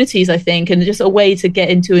opportunities, I think, and just a way to get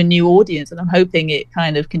into a new audience. And I'm hoping it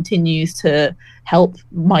kind of continues to help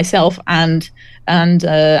myself and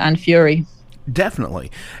Fury.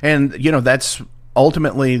 Definitely. And that's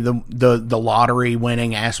ultimately the lottery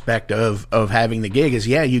winning aspect of having the gig is,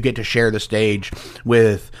 yeah, you get to share the stage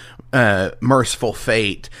with Mercyful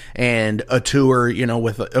Fate and a tour,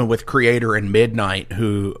 with Creator and Midnight,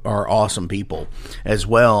 who are awesome people as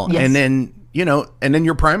well. Yes. And then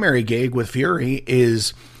your primary gig with Fury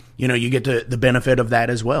is, you get to the benefit of that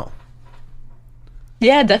as well.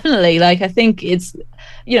 Yeah, definitely. Like, I think it's,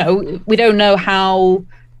 we don't know how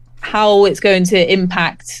it's going to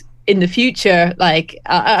impact in the future. Like,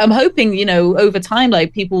 I'm hoping, over time,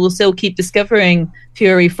 like, people will still keep discovering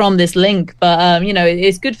Fury from this link. But,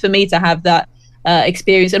 it's good for me to have that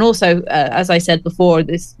experience. And also, as I said before,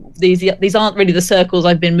 these aren't really the circles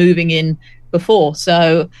I've been moving in before.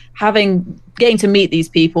 So getting to meet these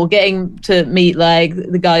people, getting to meet like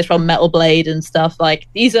the guys from Metal Blade and stuff, like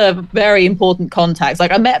these are very important contacts.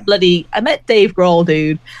 Like I met Dave Grohl,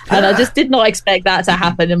 dude, and I just did not expect that to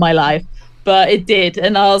happen in my life, but it did.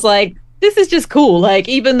 And I was like, this is just cool. Like,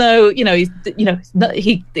 even though, he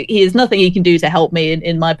has nothing he can do to help me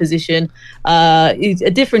in my position. He's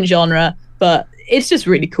a different genre, but it's just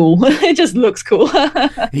really cool. It just looks cool.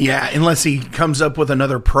 Yeah, unless he comes up with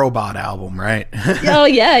another Probot album, right? Oh,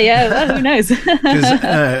 yeah. Well, who knows?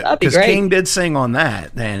 Because King did sing on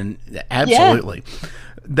that, and absolutely. Yeah.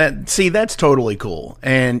 That's totally cool.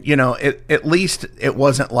 And, at least it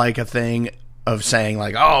wasn't like a thing of saying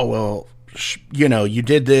like, oh, well, you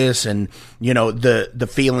did this, and, the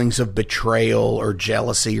feelings of betrayal or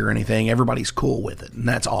jealousy or anything. Everybody's cool with it, and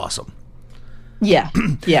that's awesome. Yeah.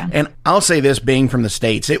 And I'll say this, being from the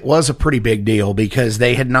States, it was a pretty big deal because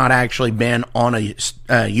they had not actually been on a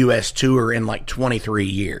U.S. tour in like 23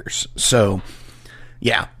 years. So,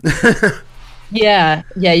 yeah. Yeah.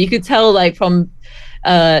 You could tell, like, from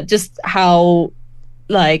just how,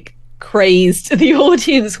 like, crazed the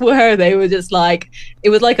audience were. They were just like, it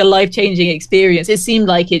was like a life-changing experience. It seemed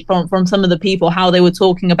like it from some of the people, how they were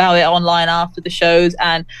talking about it online after the shows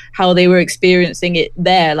and how they were experiencing it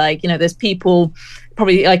there. Like, there's people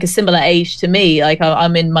probably like a similar age to me. Like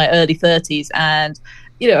I'm in my early 30s, and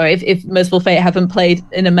if Mercyful Fate haven't played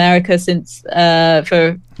in America since wait,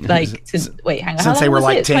 hang on, since they were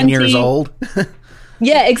like 10 years old.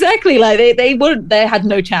 Yeah, exactly. Like they had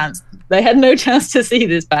no chance. They had no chance to see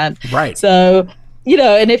this band. Right. So,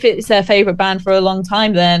 and if it's their favorite band for a long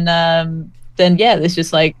time, then yeah, it's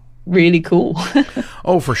just like really cool.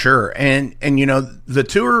 Oh, for sure. And the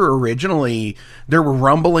tour originally, there were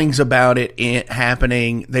rumblings about it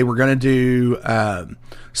happening. They were going to do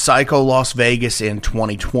Psycho Las Vegas in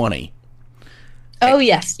 2020. Oh,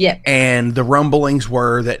 yes. Yeah. And the rumblings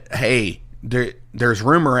were that, hey, there's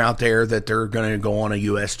rumor out there that they're going to go on a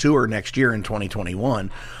U.S. tour next year in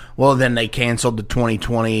 2021. Well, then they canceled the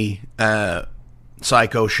 2020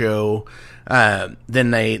 Psycho show.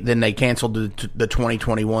 Then they canceled the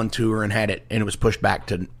 2021 tour and had it, and it was pushed back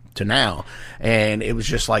to now. And it was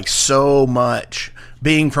just like so much,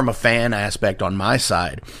 being from a fan aspect on my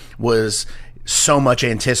side, was so much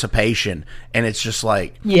anticipation, and it's just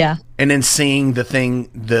like, yeah. And then seeing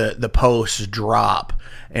the posts drop,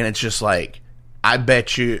 and it's just like, I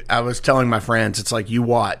bet you, I was telling my friends, it's like, you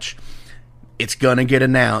watch, it's gonna get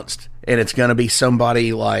announced, and it's gonna be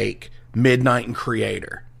somebody like Midnight and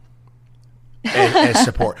Creator as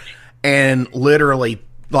support. And literally,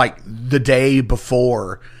 like the day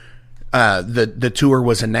before the tour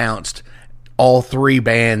was announced, all three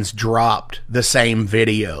bands dropped the same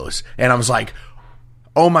videos, and I was like,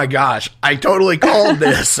 oh my gosh, I totally called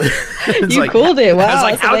this. You called it. Wow, I was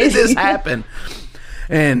like, how amazing. did this happen?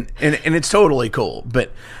 And it's totally cool.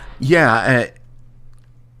 But yeah,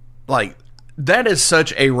 like, that is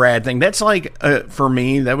such a rad thing. That's like, for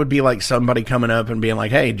me, that would be like somebody coming up and being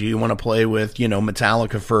like, hey, do you want to play with,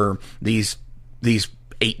 Metallica for these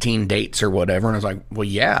 18 dates or whatever? And I was like, well,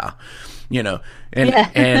 yeah,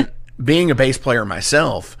 and being a bass player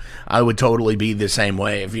myself, I would totally be the same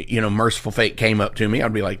way. If Mercyful Fate came up to me,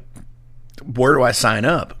 I'd be like, where do I sign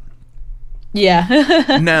up?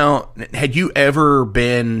 Yeah. Now, had you ever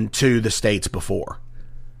been to the States before?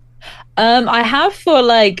 I have for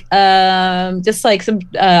just like some.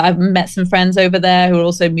 I've met some friends over there who are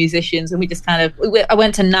also musicians, and we just kind of. I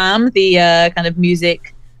went to NAMM, the kind of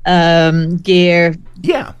music gear.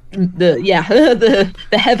 Yeah. The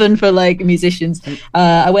heaven for like musicians.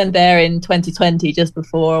 I went there in 2020, just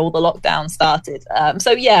before all the lockdown started.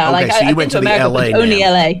 So yeah, okay, so you went to America, the LA. Only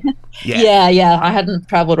LA. Yeah. I hadn't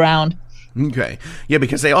traveled around. Okay. Yeah,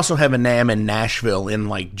 because they also have a NAMM in Nashville in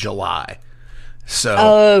like July. So,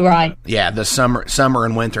 oh right, yeah, the summer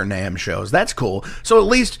and winter NAMM shows. That's cool. So at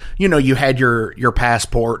least you had your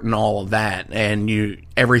passport and all of that, and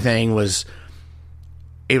everything was.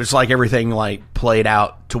 It was like everything like played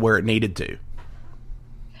out to where it needed to.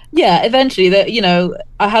 Yeah, eventually,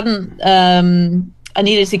 I hadn't. I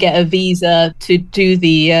needed to get a visa to do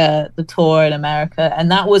the tour in America, and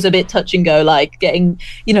that was a bit touch and go. Like getting,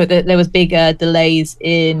 there was big delays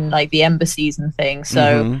in like the embassies and things.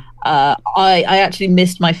 So I actually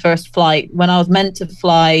missed my first flight when I was meant to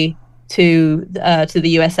fly to the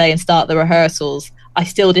USA and start the rehearsals. I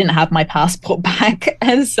still didn't have my passport back,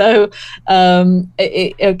 and so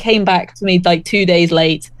it came back to me like 2 days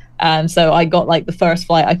late. And so I got like the first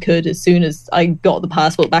flight I could as soon as I got the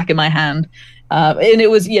passport back in my hand. And it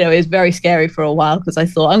was, it was very scary for a while because I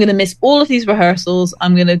thought I'm going to miss all of these rehearsals.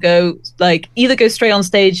 I'm going to go either go straight on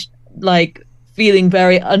stage, like feeling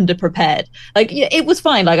very underprepared. Like, yeah, it was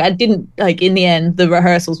fine. Like I didn't in the end, the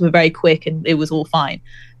rehearsals were very quick and it was all fine.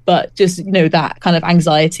 But just, that kind of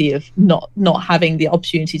anxiety of not having the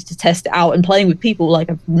opportunity to test it out and playing with people like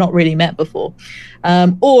I've not really met before.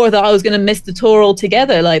 Or that I was going to miss the tour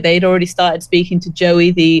altogether. Like they'd already started speaking to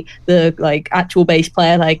Joey, the like actual bass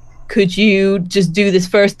player, like, could you just do this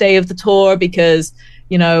first day of the tour? Because,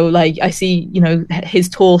 I see, his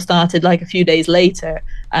tour started like a few days later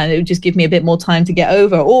and it would just give me a bit more time to get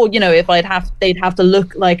over. Or, if they'd have to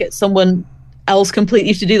look like at someone else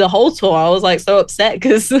completely to do the whole tour. I was like so upset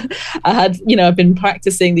because I had, I've been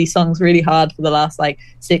practicing these songs really hard for the last like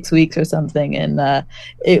 6 weeks or something. And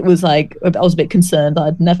it was like, I was a bit concerned that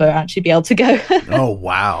I'd never actually be able to go. Oh,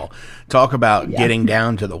 wow. Talk about getting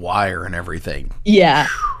down to the wire and everything. Yeah.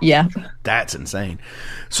 Yeah. That's insane.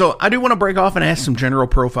 So I do want to break off and ask some general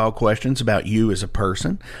profile questions about you as a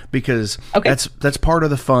person, because that's part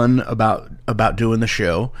of the fun about doing the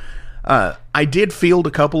show. I did field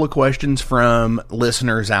a couple of questions from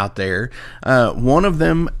listeners out there. One of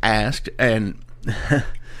them asked, and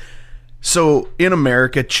so in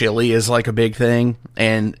America, chili is like a big thing,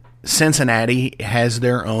 and Cincinnati has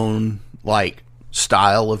their own like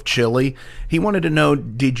style of chili. He wanted to know,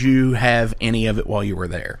 did you have any of it while you were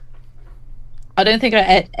there? I don't think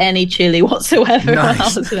I ate any chili whatsoever when I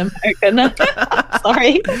was in America. No,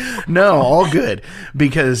 sorry. No, all good.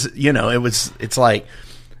 Because, it's like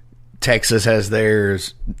Texas has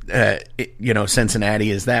theirs, Cincinnati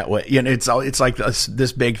is that way. It's like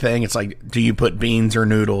this big thing. It's like, do you put beans or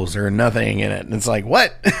noodles or nothing in it? And it's like,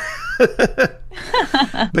 what?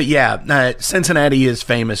 But yeah, Cincinnati is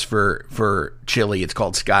famous for chili. It's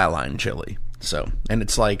called Skyline chili. So, and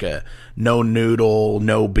it's like a no noodle,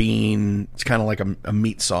 no bean. It's kind of like a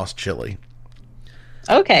meat sauce chili.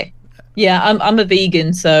 Okay. Yeah, I'm a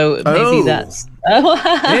vegan, so maybe that's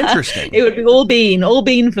interesting. It would be all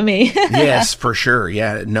bean for me. Yes, for sure.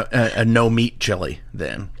 Yeah, a no meat chili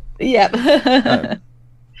then. Yep.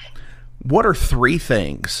 What are 3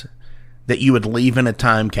 things that you would leave in a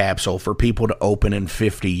time capsule for people to open in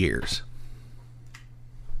 50 years?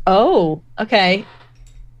 Oh, okay.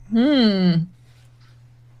 50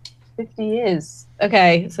 years.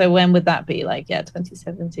 Okay, so when would that be? Like,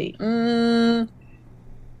 2070.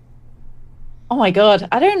 Oh my God,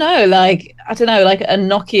 I don't know. Like a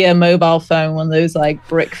Nokia mobile phone, one of those like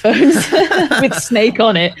brick phones with Snake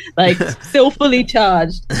on it, like still fully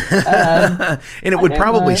charged. And it would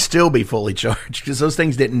probably still be fully charged because those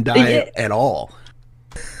things didn't die at all.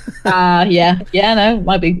 No,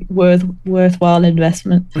 might be worthwhile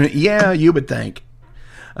investment. Yeah, you would think.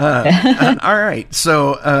 All right,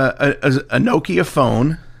 so a Nokia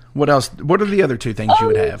phone. What else? What are the other 2 things you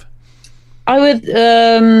would have? I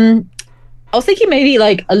was thinking maybe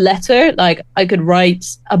like a letter, like I could write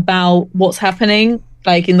about what's happening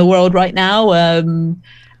like in the world right now. And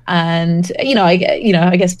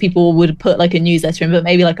I guess people would put like a newsletter in, but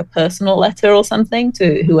maybe like a personal letter or something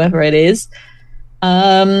to whoever it is.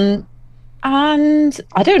 And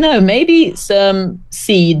I don't know, maybe some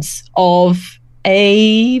seeds of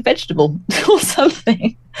a vegetable or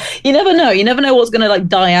something. You never know what's going to like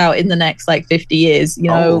die out in the next like 50 years,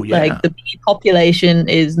 like the bee population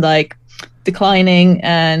is like declining,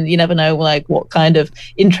 and you never know like what kind of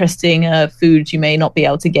interesting foods you may not be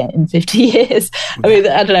able to get in 50 years. I mean,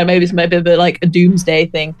 I don't know, maybe it's maybe a bit like a doomsday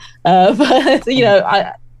thing, but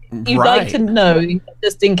you'd like to know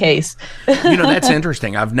just in case. That's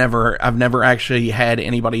interesting. I've never actually had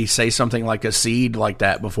anybody say something like a seed like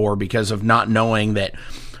that before, because of not knowing that.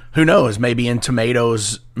 Who knows, maybe in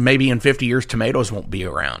 50 years tomatoes won't be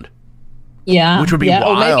around. Yeah, which would be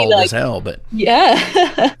wild as hell. But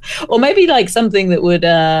yeah, or maybe like something that would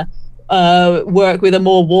work with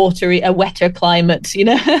a wetter climate.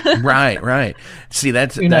 Right. See,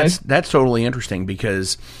 that's totally interesting,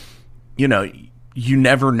 because you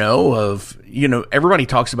never know of everybody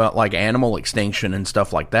talks about like animal extinction and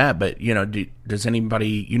stuff like that, but does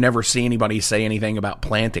anybody? You never see anybody say anything about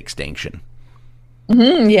plant extinction.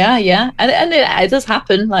 Yeah, and it does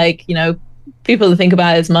happen. Like people don't think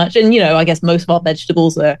about it as much, and I guess most of our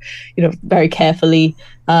vegetables are very carefully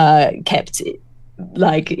kept,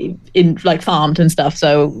 like in like farmed and stuff,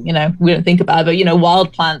 so we don't think about it, but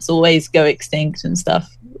wild plants always go extinct and stuff.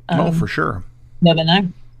 For sure. Never know.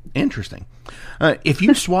 Interesting. If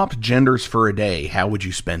you swapped genders for a day, how would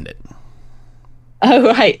you spend it? Oh,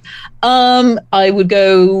 right.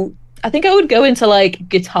 I think I would go into like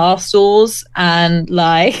guitar stores and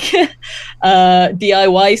like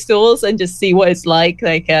DIY stores and just see what it's like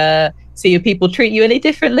see if people treat you any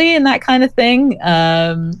differently and that kind of thing.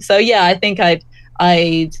 So yeah, I think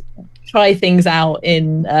I'd try things out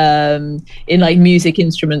in like music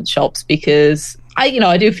instrument shops, because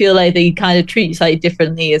I do feel like they kind of treat you slightly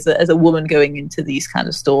differently as a woman going into these kind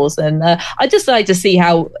of stores, and I just like to see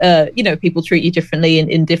how people treat you differently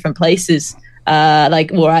in different places.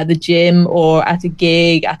 Like or at the gym or at a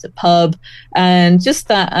gig, at a pub, and just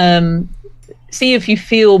that see if you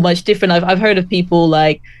feel much different. I've heard of people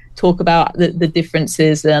like talk about the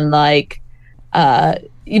differences, and like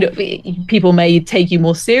people may take you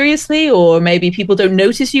more seriously, or maybe people don't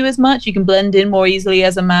notice you as much. You can blend in more easily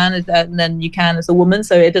as a man than you can as a woman,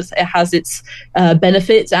 so it has its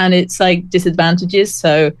benefits and its like disadvantages.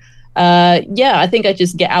 So I think I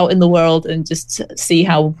just get out in the world and just see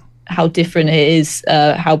how different it is,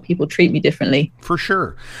 how people treat me differently. For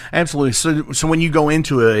sure. Absolutely. So when you go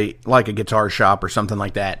into a guitar shop or something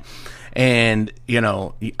like that, and,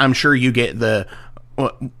 I'm sure you get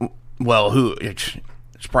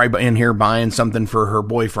it's probably in here buying something for her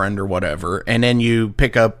boyfriend or whatever, and then you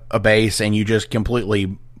pick up a bass and you just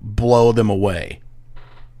completely blow them away.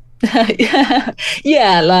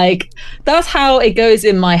 Yeah, like that's how it goes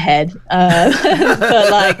in my head.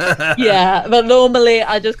 But like, yeah, but normally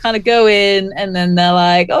I just kind of go in and then they're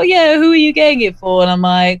like, oh yeah, who are you getting it for? And I'm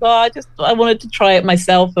like, oh, I wanted to try it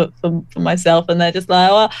myself for myself. And they're just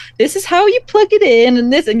like, well, this is how you plug it in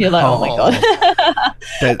and this, and you're like, oh my God.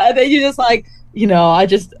 And then you're just like, I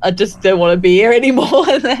just don't want to be here anymore.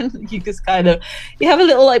 And then you just kind of, you have a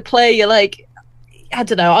little like play. You're like, I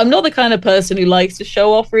don't know. I'm not the kind of person who likes to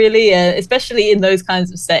show off, really, especially in those kinds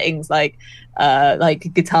of settings, like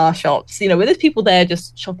guitar shops. Where there's people there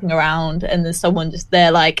just shopping around, and there's someone just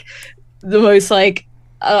there, like the most like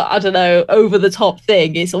I don't know, over the top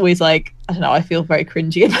thing. It's always like, I don't know. I feel very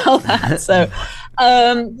cringy about that. So,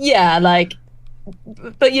 yeah, like,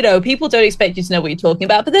 but people don't expect you to know what you're talking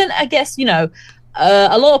about. But then I guess a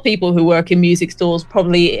lot of people who work in music stores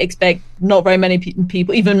probably expect not very many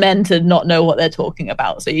people, even men, to not know what they're talking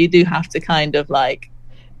about. So you do have to kind of like,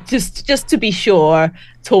 just to be sure,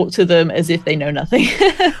 talk to them as if they know nothing.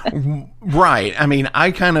 Right. I mean,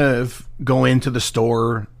 I kind of go into the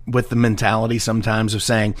store with the mentality sometimes of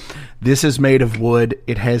saying, this is made of wood,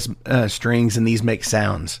 it has strings, and these make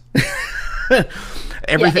sounds.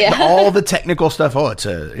 Everything, yeah. All the technical stuff. Oh, it's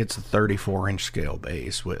a 34-inch scale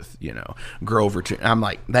bass with Grover. I'm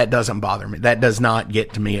like, that doesn't bother me. That does not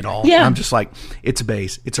get to me at all. Yeah. I'm just like, it's a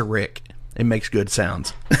bass. It's a Rick. It makes good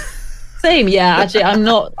sounds. Same. Yeah. Actually, I'm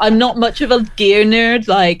not much of a gear nerd.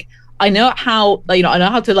 Like, I know how, I know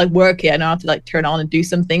how to like work it. I know how to like turn on and do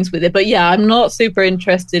some things with it. But yeah, I'm not super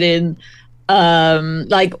interested in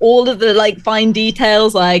like all of the like fine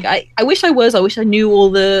details. Like I wish I wish I knew all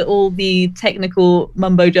the technical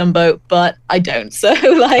mumbo jumbo, but I don't. So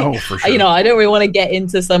like, for sure. I don't really want to get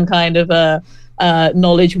into some kind of a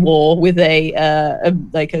knowledge war with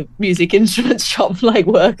a music instrument shop like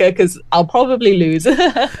worker, because I'll probably lose.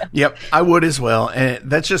 Yep, I would as well.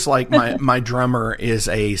 And that's just like my drummer is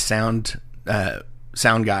a sound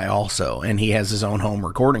guy also, and he has his own home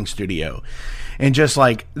recording studio. And just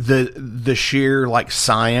like the sheer like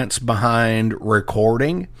science behind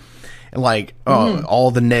recording, like all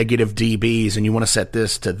the negative dBs, and you want to set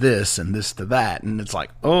this to this and this to that, and it's like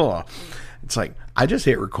I just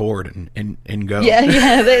hit record and go.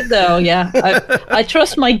 Yeah. I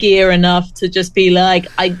trust my gear enough to just be like,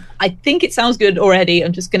 I think it sounds good already.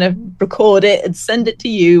 I'm just gonna record it and send it to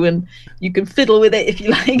you, and you can fiddle with it if you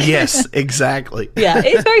like. Yes, exactly. Yeah,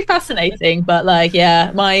 it's very fascinating, but like,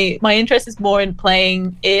 yeah, my interest is more in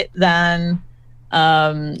playing it than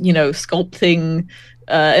sculpting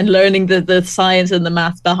and learning the science and the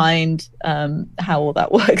math behind how all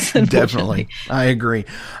that works. Definitely, I agree.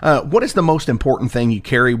 What is the most important thing you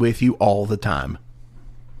carry with you all the time?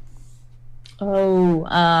 Oh,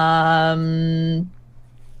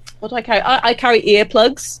 what do I carry? I carry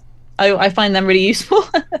earplugs. I find them really useful.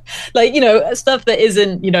 Like, stuff that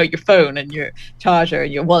isn't, your phone and your charger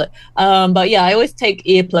and your wallet. But yeah, I always take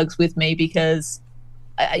earplugs with me because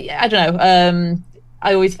I don't know.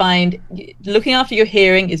 I always find looking after your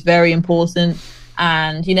hearing is very important,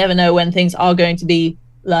 and you never know when things are going to be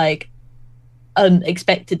like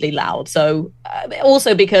unexpectedly loud. So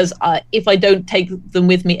also because if I don't take them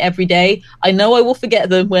with me every day, I know I will forget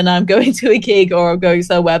them when I'm going to a gig or going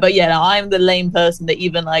somewhere. But yeah, no, I'm the lame person that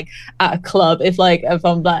even like at a club, if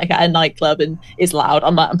I'm like at a nightclub and it's loud,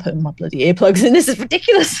 I'm putting my bloody earplugs in. This is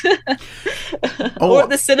ridiculous. Or at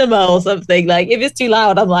the cinema or something. Like if it's too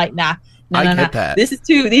loud, I'm like, nah. No. That.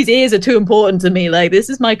 These ears are too important to me. Like, this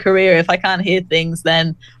is my career. If I can't hear things,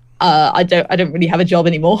 then I don't really have a job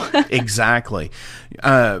anymore. Exactly.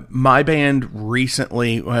 My band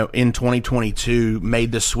recently in 2022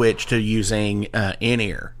 made the switch to using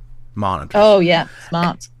in-ear monitors. Oh yeah,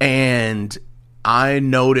 smart. And I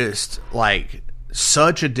noticed like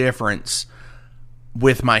such a difference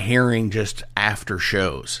with my hearing just after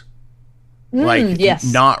shows. Yes.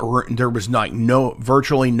 There was like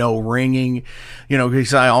virtually no ringing, because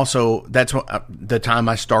that's the time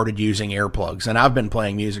I started using earplugs, and I've been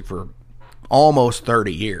playing music for almost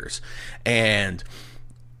 30 years. And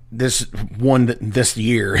this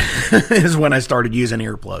year is when I started using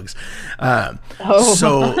earplugs.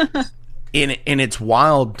 So and it's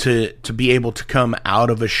wild to be able to come out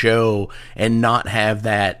of a show and not have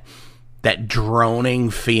that droning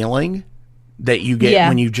feeling that you get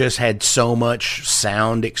when you just had so much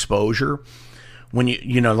sound exposure. When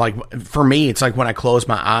like for me, it's like when I close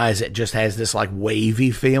my eyes, it just has this like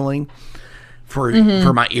wavy feeling for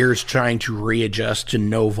my ears trying to readjust to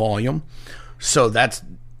no volume. So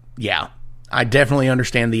I definitely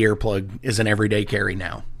understand the earplug is an everyday carry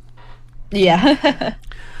now. Yeah.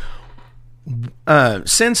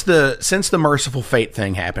 Since the Mercyful Fate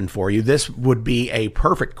thing happened for you, this would be a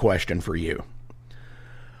perfect question for you.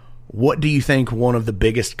 What do you think one of the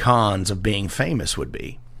biggest cons of being famous would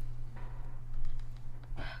be?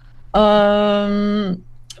 A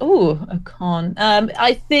con.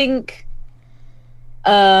 I think,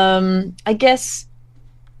 I guess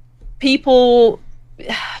people,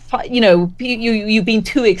 you've been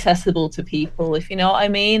too accessible to people, if you know what I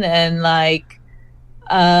mean, and like,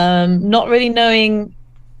 not really knowing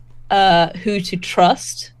who to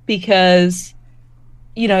trust, because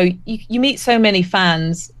you meet so many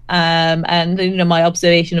fans, and my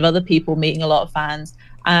observation of other people meeting a lot of fans,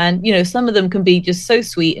 and some of them can be just so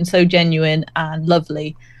sweet and so genuine and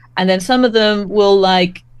lovely, and then some of them will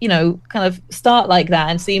kind of start like that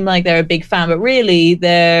and seem like they're a big fan, but really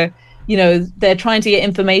they're trying to get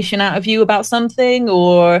information out of you about something,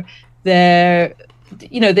 or their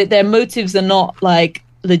motives are not like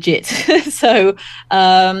legit. So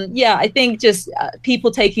I think just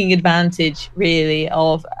people taking advantage really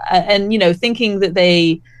of and thinking that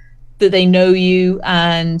they know you,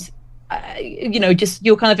 and just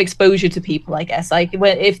your kind of exposure to people, I guess, like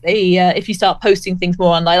if you start posting things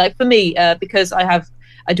more online, like for me, because I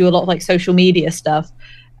do a lot of like social media stuff,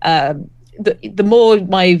 the more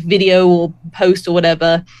my video or post or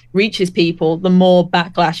whatever reaches people, the more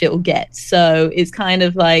backlash it will get. So it's kind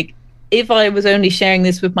of like, if I was only sharing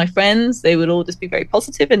this with my friends, they would all just be very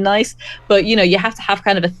positive and nice. But, you have to have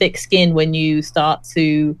kind of a thick skin when you start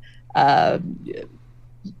to,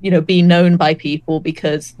 be known by people,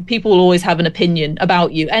 because people will always have an opinion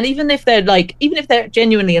about you. And even if they're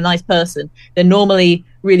genuinely a nice person, they're normally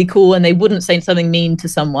really cool and they wouldn't say something mean to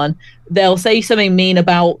someone. They'll say something mean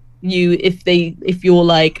about you if you're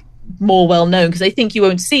like more well known, because they think you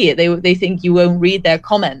won't see it. They think you won't read their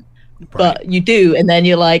comment. Right. But you do, and then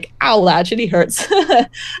you're like, ow, that actually hurts.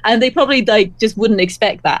 And they probably just wouldn't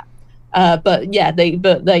expect that. But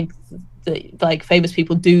famous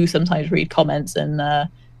people do sometimes read comments, and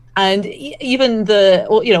even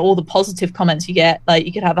all the positive comments you get, like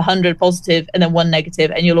you could have 100 positive and then one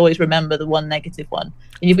negative, and you'll always remember the one negative one,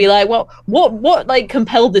 and you'll be like, well, what like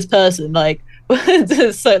compelled this person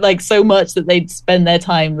so much that they'd spend their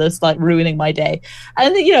time just like ruining my day.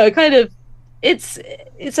 And kind of it's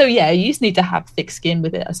so you just need to have thick skin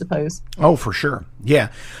with it, I suppose. Oh, for sure. Yeah.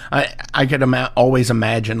 I could always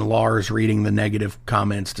imagine Lars reading the negative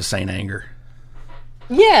comments to Saint Anger.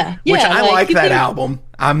 Yeah. Which I like that album.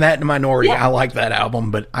 I'm that in the minority. Yeah. I like that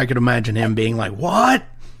album, but I could imagine him being like, what?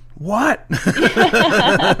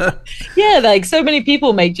 Yeah, like so many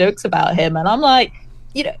people make jokes about him, and I'm like,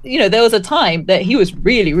 there was a time that he was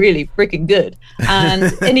really, really freaking good,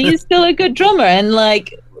 and he's still a good drummer, and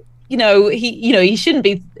like, he shouldn't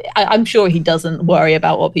be. I'm sure he doesn't worry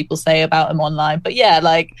about what people say about him online, but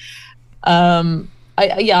I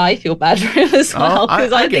feel bad for him as well,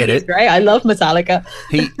 because I think he's great. I love Metallica.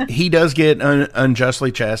 he does get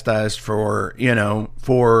unjustly chastised for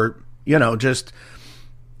just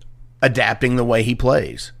adapting the way way he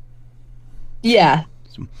plays. Yeah.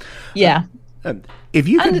 If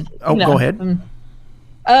you could, go ahead.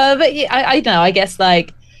 But yeah, I know. I guess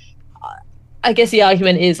the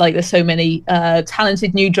argument is like there's so many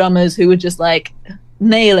talented new drummers who would just like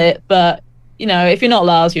nail it, but if you're not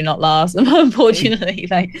Lars, you're not Lars. Unfortunately,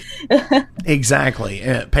 exactly.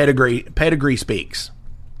 Pedigree speaks.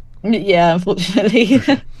 Yeah, unfortunately.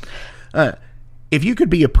 If you could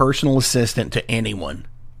be a personal assistant to anyone,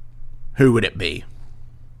 who would it be?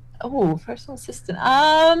 Oh, personal assistant.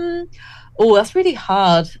 That's really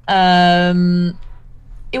hard.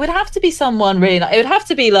 It would have to be someone really. It would have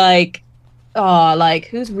to be like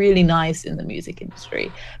who's really nice in the music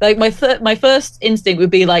industry. Like my first instinct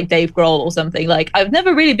would be like Dave Grohl or something. Like I've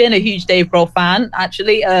never really been a huge Dave Grohl fan,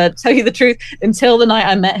 actually, tell you the truth, until the night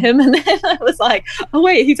I met him, and then I was like, oh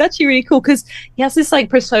wait, he's actually really cool, because he has this like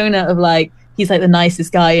persona of like he's like the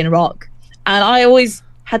nicest guy in rock, and I always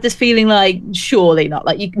had this feeling like surely not,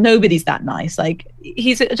 like nobody's that nice, like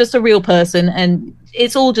he's just a real person, and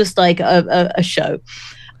it's all just like a show.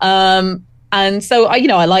 And so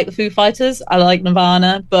I like the Foo Fighters, I like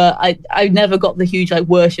Nirvana, but I never got the huge like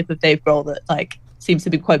worship of Dave Grohl that like seems to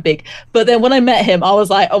be quite big. But then when I met him, I was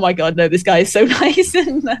like, oh my god, no, this guy is so nice,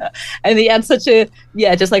 and he had such a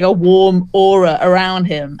just like a warm aura around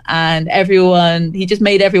him, and he just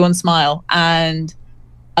made everyone smile. And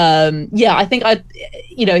I think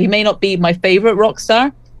he may not be my favorite rock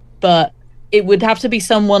star, but it would have to be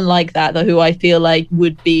someone like that who I feel like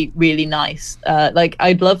would be really nice. Like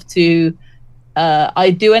I'd love to.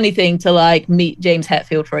 I'd do anything to like meet James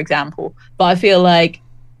Hetfield, for example, but I feel like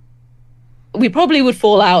we probably would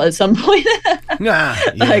fall out at some point.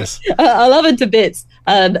 Yes. I love him to bits,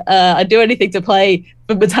 and I'd do anything to play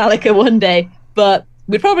for Metallica one day, but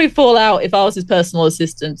we'd probably fall out if I was his personal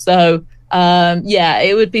assistant. So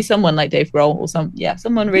it would be someone like Dave Grohl or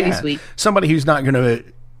someone really sweet. Somebody who's not going to,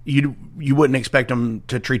 you wouldn't expect them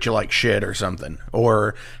to treat you like shit or something,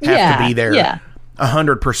 or have to be there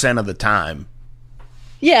 100% of the time.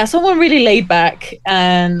 Yeah, someone really laid back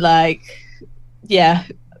and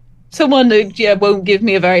someone who won't give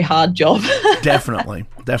me a very hard job. Definitely.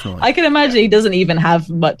 I can imagine he doesn't even have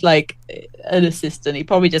much like an assistant. He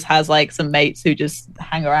probably just has like some mates who just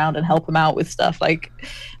hang around and help him out with stuff. Like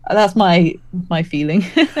that's my feeling.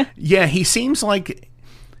 Yeah, he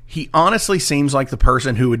honestly seems like the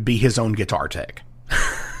person who would be his own guitar tech.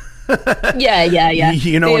 Yeah.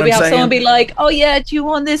 You know what I'm saying? Someone be like, "Oh yeah, do you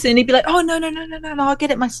want this?" And he'd be like, "Oh no, I'll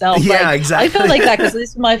get it myself." Yeah, exactly. I felt like that because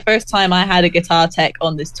this is my first time I had a guitar tech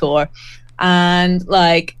on this tour, and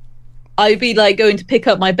like I'd be like going to pick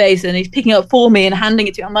up my bass, and he's picking up for me and handing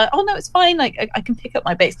it to me. I'm like, "Oh no, it's fine. Like I can pick up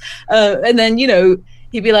my bass." And then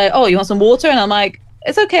he'd be like, "Oh, you want some water?" And I'm like,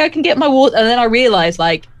 "It's okay, I can get my water." And then I realized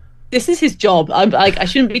like, this is his job. I'm like, I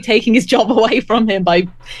shouldn't be taking his job away from him by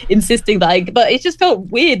insisting that. But it just felt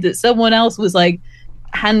weird that someone else was like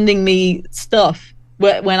handing me stuff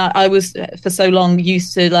when I was for so long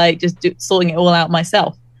used to like just sorting it all out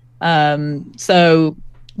myself. So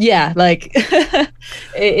yeah, like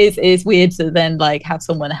it's weird to then like have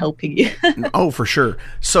someone helping you. Oh, for sure.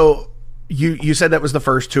 So you said that was the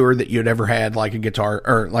first tour that you'd ever had like a guitar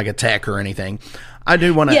or like a tech or anything. I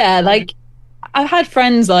do want to. Yeah, like. I've had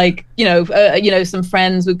friends like, some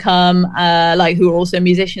friends would come, like who are also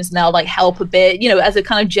musicians now, like help a bit, as a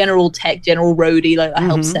kind of general roadie, like I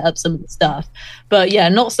help set up some of the stuff. But yeah,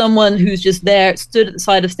 not someone who's just there, stood at the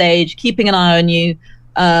side of stage, keeping an eye on you.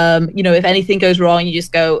 If anything goes wrong, you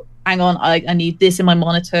just go, hang on, I need this in my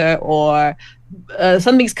monitor, or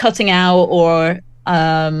something's cutting out, or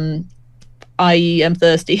I am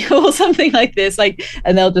thirsty or something like this, like,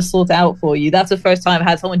 and they'll just sort it out for you. That's the first time I've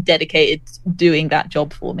had someone dedicated doing that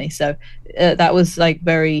job for me. So that was like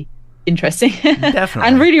very interesting. Definitely.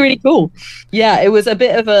 And really, really cool. Yeah, it was a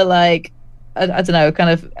bit of a like, I don't know,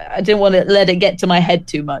 kind of, I didn't want to let it get to my head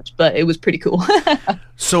too much, but it was pretty cool.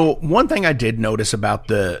 So one thing I did notice about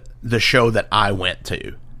the show that I went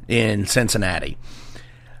to in Cincinnati,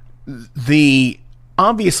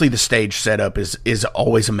 obviously the stage setup is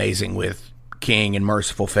always amazing with King and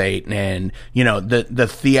Mercyful Fate, and the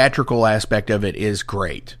theatrical aspect of it is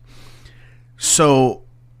great. So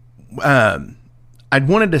I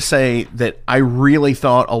wanted to say that I really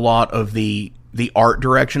thought a lot of the art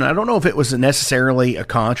direction, I don't know if it was necessarily a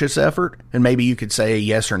conscious effort, and maybe you could say a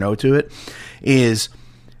yes or no to it, is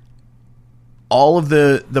all of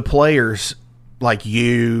the players like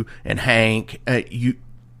you and Hank,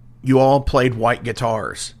 you all played white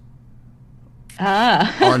guitars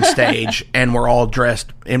on stage, and we're all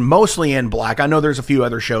dressed mostly in black. I know there's a few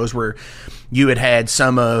other shows where you had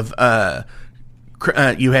some of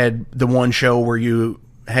you had the one show where you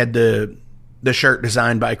had the shirt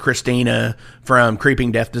designed by Christina from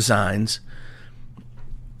Creeping Death Designs,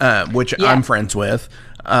 which I'm friends with.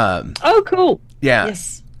 Oh, cool. Yeah.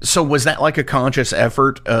 Yes. So was that like a conscious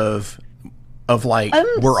effort of like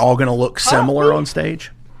we're all going to look similar on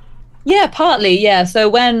stage? Yeah, partly. Yeah. So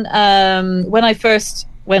when I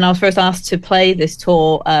was first asked to play this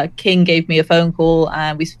tour, King gave me a phone call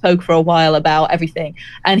and we spoke for a while about everything.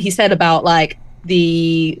 And he said about like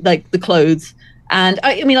the clothes. And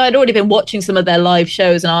I mean, I'd already been watching some of their live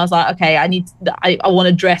shows, and I was like, okay, I want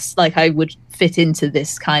to dress like I would fit into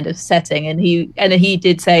this kind of setting. And he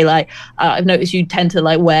did say like, I've noticed you tend to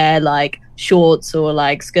like wear like shorts or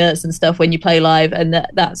like skirts and stuff when you play live, and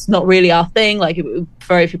that's not really our thing. Like, it would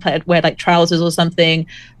prefer if you wear like trousers or something.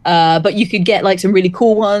 But you could get like some really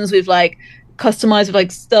cool ones with like customized with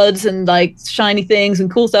like studs and like shiny things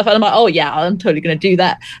and cool stuff, and I'm like, oh yeah, I'm totally gonna do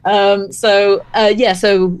that. So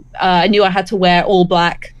I knew I had to wear all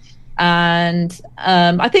black, and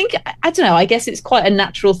I think, I don't know, I guess it's quite a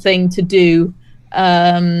natural thing to do.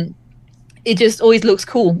 It just always looks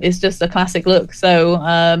cool. It's just a classic look. So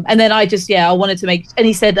and then I wanted to make, and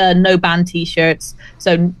he said no band t-shirts,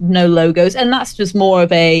 so no logos, and that's just more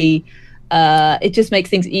of a it just makes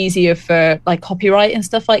things easier for like copyright and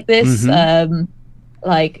stuff like this.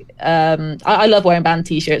 like I love wearing band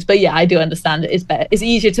t-shirts, but yeah, I do understand it. It's better, it's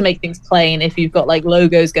easier to make things plain. If you've got like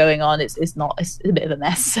logos going on, it's a bit of a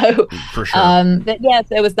mess. So For sure. but yeah,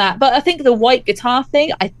 there was that. But I think the white guitar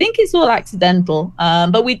thing, I think it's all accidental.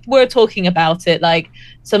 But we were talking about it, like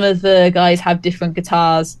some of the guys have different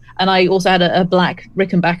guitars, and I also had a black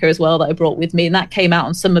Rickenbacker as well that I brought with me, and that came out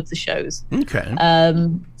on some of the shows. Okay.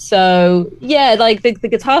 So yeah, like the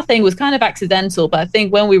guitar thing was kind of accidental, but I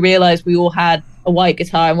think when we realized we all had a white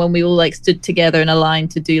guitar, and when we all like stood together in a line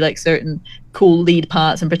to do like certain cool lead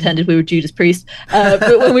parts and pretended we were Judas Priest,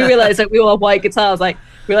 but when we realized that we all have white guitars, like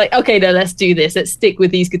we're like, okay, no, let's do this. Let's stick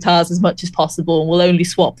with these guitars as much as possible, and we'll only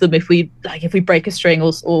swap them if we break a string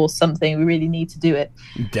or something. We really need to do it.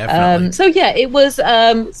 Definitely. So yeah, it was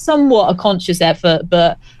somewhat a conscious effort,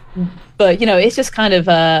 but you know, it's just kind of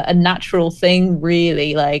a natural thing,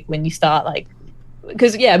 really. Like when you start like,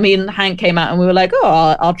 because yeah, me and Hank came out and we were like,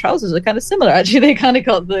 oh, our trousers are kind of similar. Actually, they kind of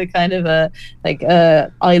got the kind of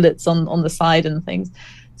eyelets on the side and things.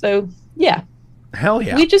 So yeah. Hell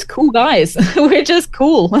yeah. We're just cool guys. We're just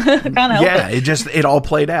cool. Can't help it. Yeah, it all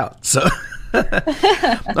played out. So all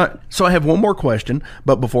right, so I have one more question,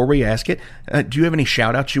 but before we ask it, do you have any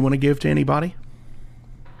shout outs you want to give to anybody?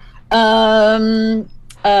 No,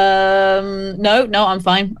 I'm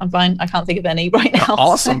fine. I can't think of any right now.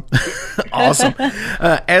 Awesome. Awesome.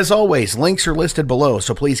 As always, links are listed below,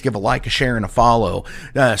 so please give a like, a share, and a follow.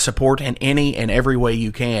 Support in any and every way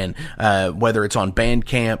you can, whether it's on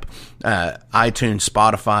Bandcamp, iTunes,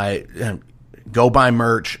 Spotify. Go buy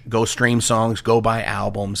merch, go stream songs, go buy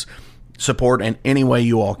albums. Support in any way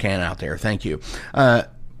you all can out there. Thank you.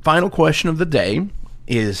 Final question of the day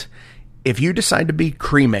is, if you decide to be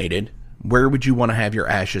cremated, where would you want to have your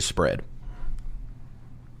ashes spread?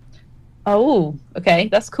 Oh, okay,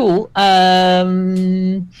 that's cool.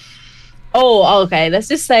 Okay. Let's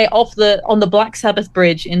just say on the Black Sabbath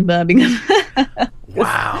bridge in Birmingham.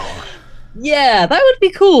 Wow. Yeah, that would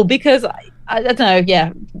be cool, because I don't know.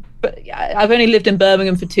 Yeah, but I've only lived in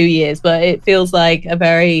Birmingham for 2 years, but it feels like a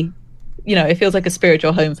very, it feels like a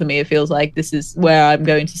spiritual home for me. It feels like this is where I'm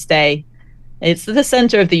going to stay. It's the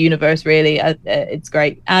center of the universe, really. It's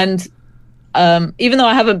great. And even though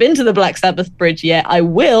I haven't been to the Black Sabbath bridge yet, I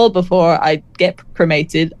will before I get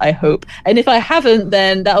cremated, I hope. And if I haven't,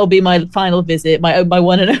 then that'll be my final visit, my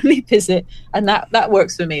one and only visit, and that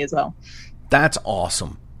works for me as well. That's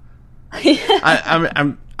awesome.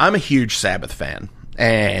 I'm a huge Sabbath fan,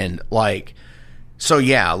 and so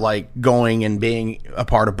yeah, like going and being a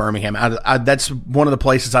part of Birmingham, that's one of the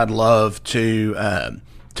places I'd love to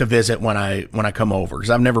visit when I come over, because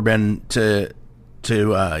I've never been to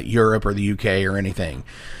Europe or the UK or anything,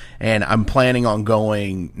 and I'm planning on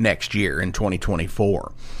going next year in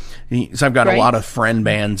 2024. So I've got a lot of friend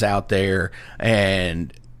bands out there,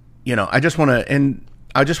 and I just want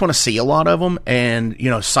to see a lot of them, and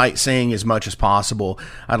sightseeing as much as possible.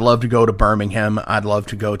 I'd love to go to Birmingham. I'd love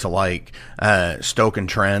to go to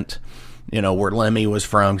Stoke-on-Trent, where Lemmy was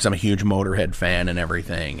from, because I'm a huge Motorhead fan and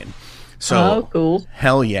everything. And so, cool.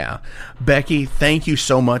 Hell yeah. Becky, thank you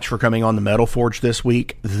so much for coming on the Metal Forge this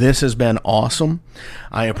week. This has been awesome.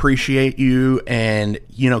 I appreciate you, and,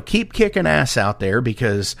 keep kicking ass out there,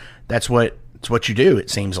 because it's what you do,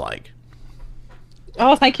 it seems like.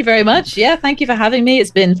 Oh, thank you very much. Yeah, thank you for having me.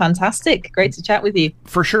 It's been fantastic. Great to chat with you.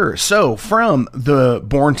 For sure. So, from the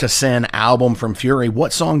Born to Sin album from Fury,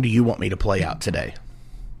 what song do you want me to play out today?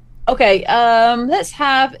 Okay, let's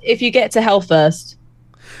have If You Get to Hell First.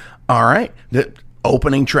 All right, the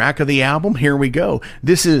opening track of the album, here we go.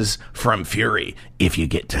 This is from Fury, If You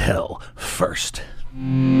Get to Hell First.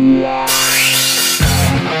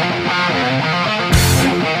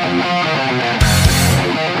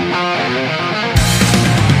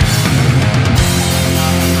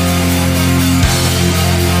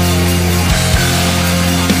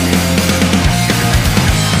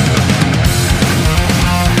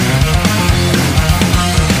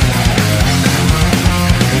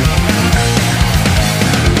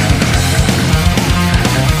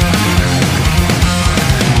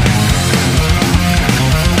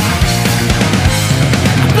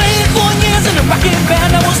 But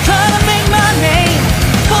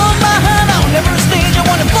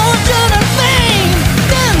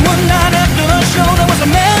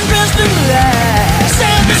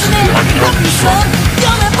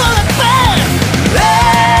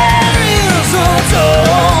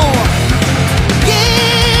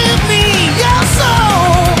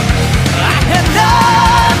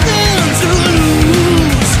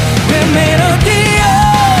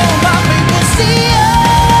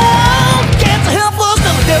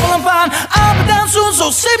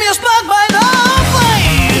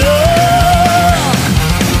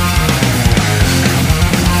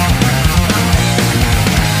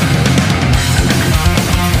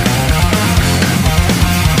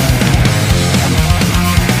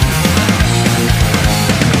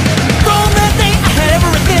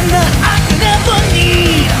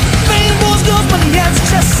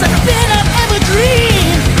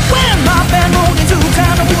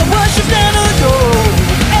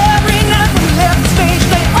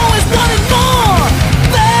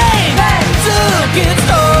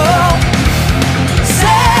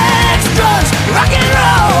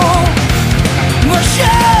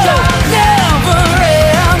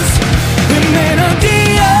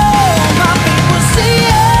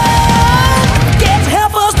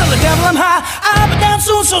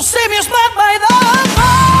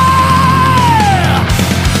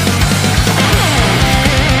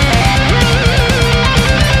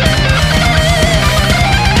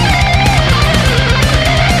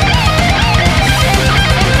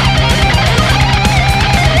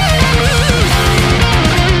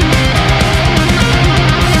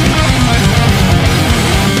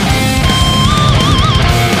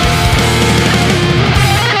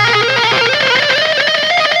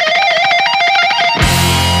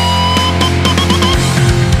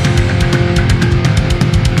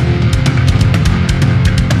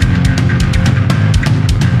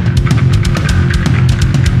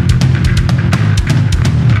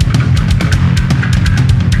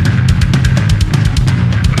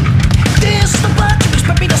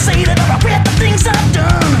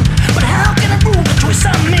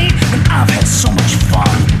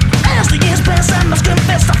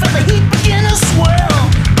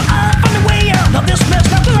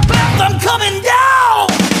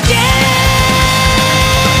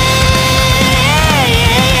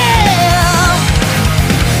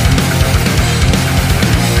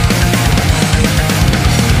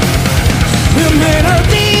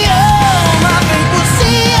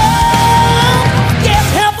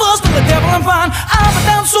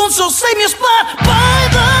So save your spot by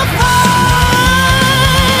the fire.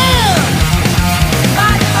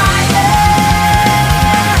 By the fire.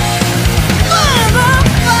 By the fire.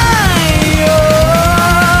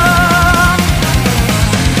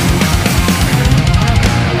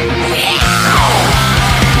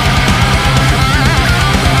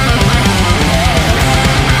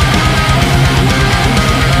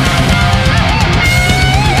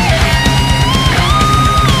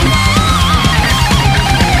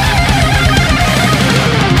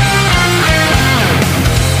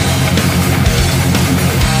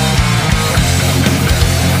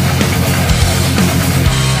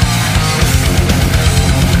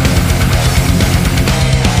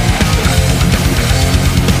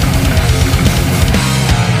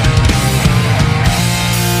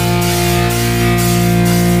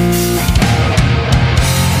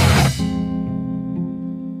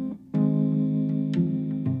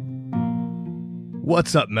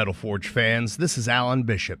 What's up, Metal Forge fans? This is Alan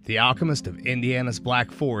Bishop, the alchemist of Indiana's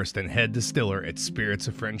Black Forest and head distiller at Spirits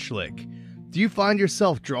of French Lick. Do you find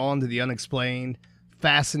yourself drawn to the unexplained,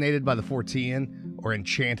 fascinated by the Fortean, or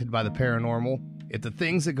enchanted by the paranormal? If the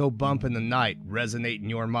things that go bump in the night resonate in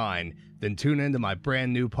your mind, then tune into my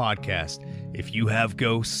brand new podcast, If You Have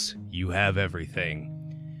Ghosts, You Have Everything.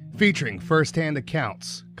 Featuring first-hand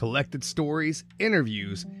accounts, collected stories,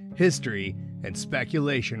 interviews, history, and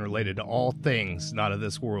speculation related to all things not of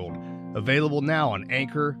this world. Available now on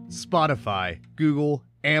Anchor, Spotify, Google,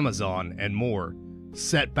 Amazon, and more.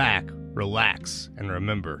 Set back, relax, and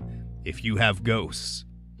remember, if you have ghosts,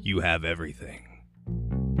 you have everything.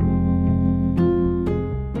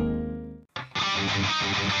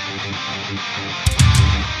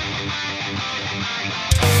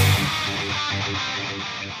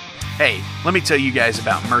 Hey, let me tell you guys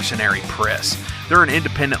about Mercenary Press. They're an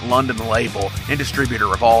independent London label and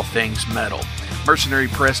distributor of all things metal. Mercenary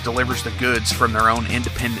Press delivers the goods from their own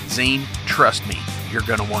independent zine. Trust me, you're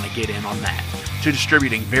going to want to get in on that. To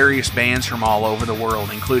distributing various bands from all over the world,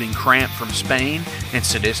 including Cramp from Spain and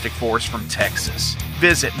Sadistic Force from Texas.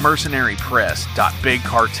 Visit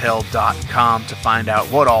mercenarypress.bigcartel.com to find out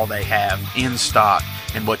what all they have in stock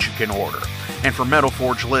and what you can order. And for Metal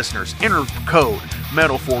Forge listeners, enter code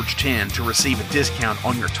METALFORGE10 to receive a discount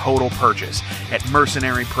on your total purchase at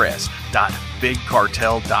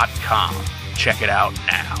mercenarypress.bigcartel.com. Check it out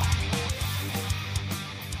now.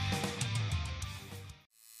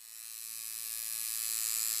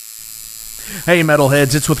 Hey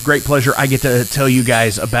Metalheads, it's with great pleasure I get to tell you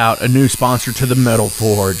guys about a new sponsor to the Metal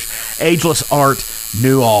Forge, Ageless Art,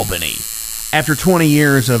 New Albany. After 20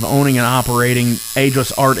 years of owning and operating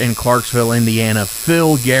Ageless Art in Clarksville, Indiana,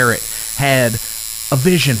 Phil Garrett had a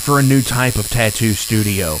vision for a new type of tattoo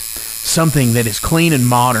studio. Something that is clean and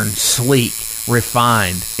modern, sleek,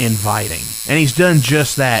 refined, inviting. And he's done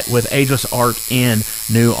just that with Ageless Art in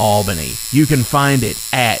New Albany. You can find it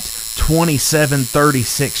at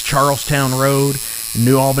 2736 Charlestown Road,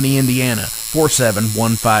 New Albany, Indiana,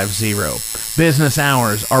 47150. Business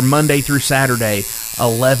hours are Monday through Saturday,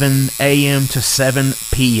 11 a.m. to 7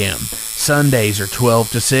 p.m. Sundays are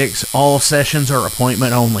 12 to 6. All sessions are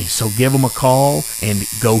appointment only, so give them a call and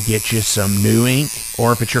go get you some new ink.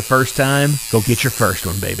 Or if it's your first time, go get your first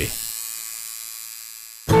one, baby.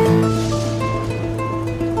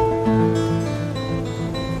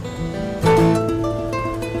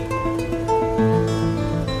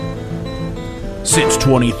 Since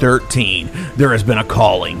 2013, there has been a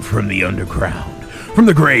calling from the underground, from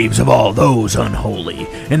the graves of all those unholy,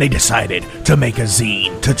 and they decided to make a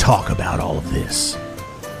zine to talk about all of this.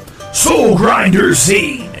 Soul Grinder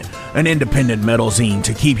Zine, an independent metal zine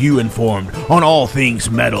to keep you informed on all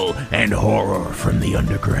things metal and horror from the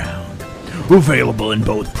underground. Available in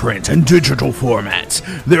both print and digital formats,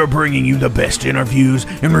 they're bringing you the best interviews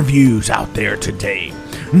and reviews out there today.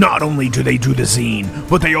 Not only do they do the zine,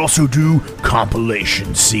 but they also do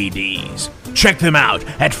compilation CDs. Check them out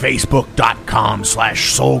at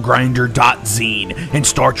facebook.com/soulgrinder.zine and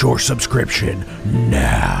start your subscription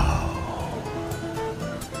now.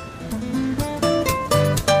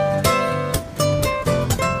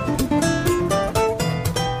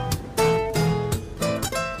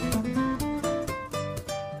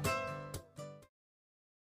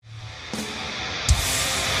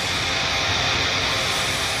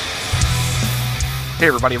 Hey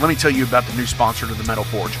everybody, let me tell you about the new sponsor to the Metal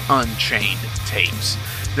Forge, Unchained Tapes.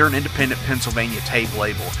 They're an independent Pennsylvania tape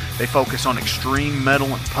label. They focus on extreme metal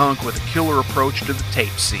and punk with a killer approach to the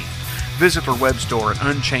tape scene. Visit their web store at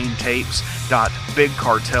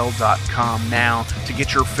unchainedtapes.bigcartel.com now to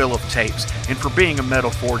get your fill of tapes. And for being a Metal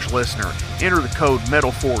Forge listener, enter the code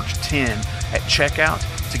METALFORGE10 at checkout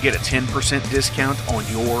to get a 10% discount on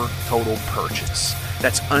your total purchase.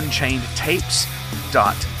 That's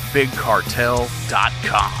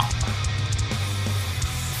unchainedtapes.bigcartel.com.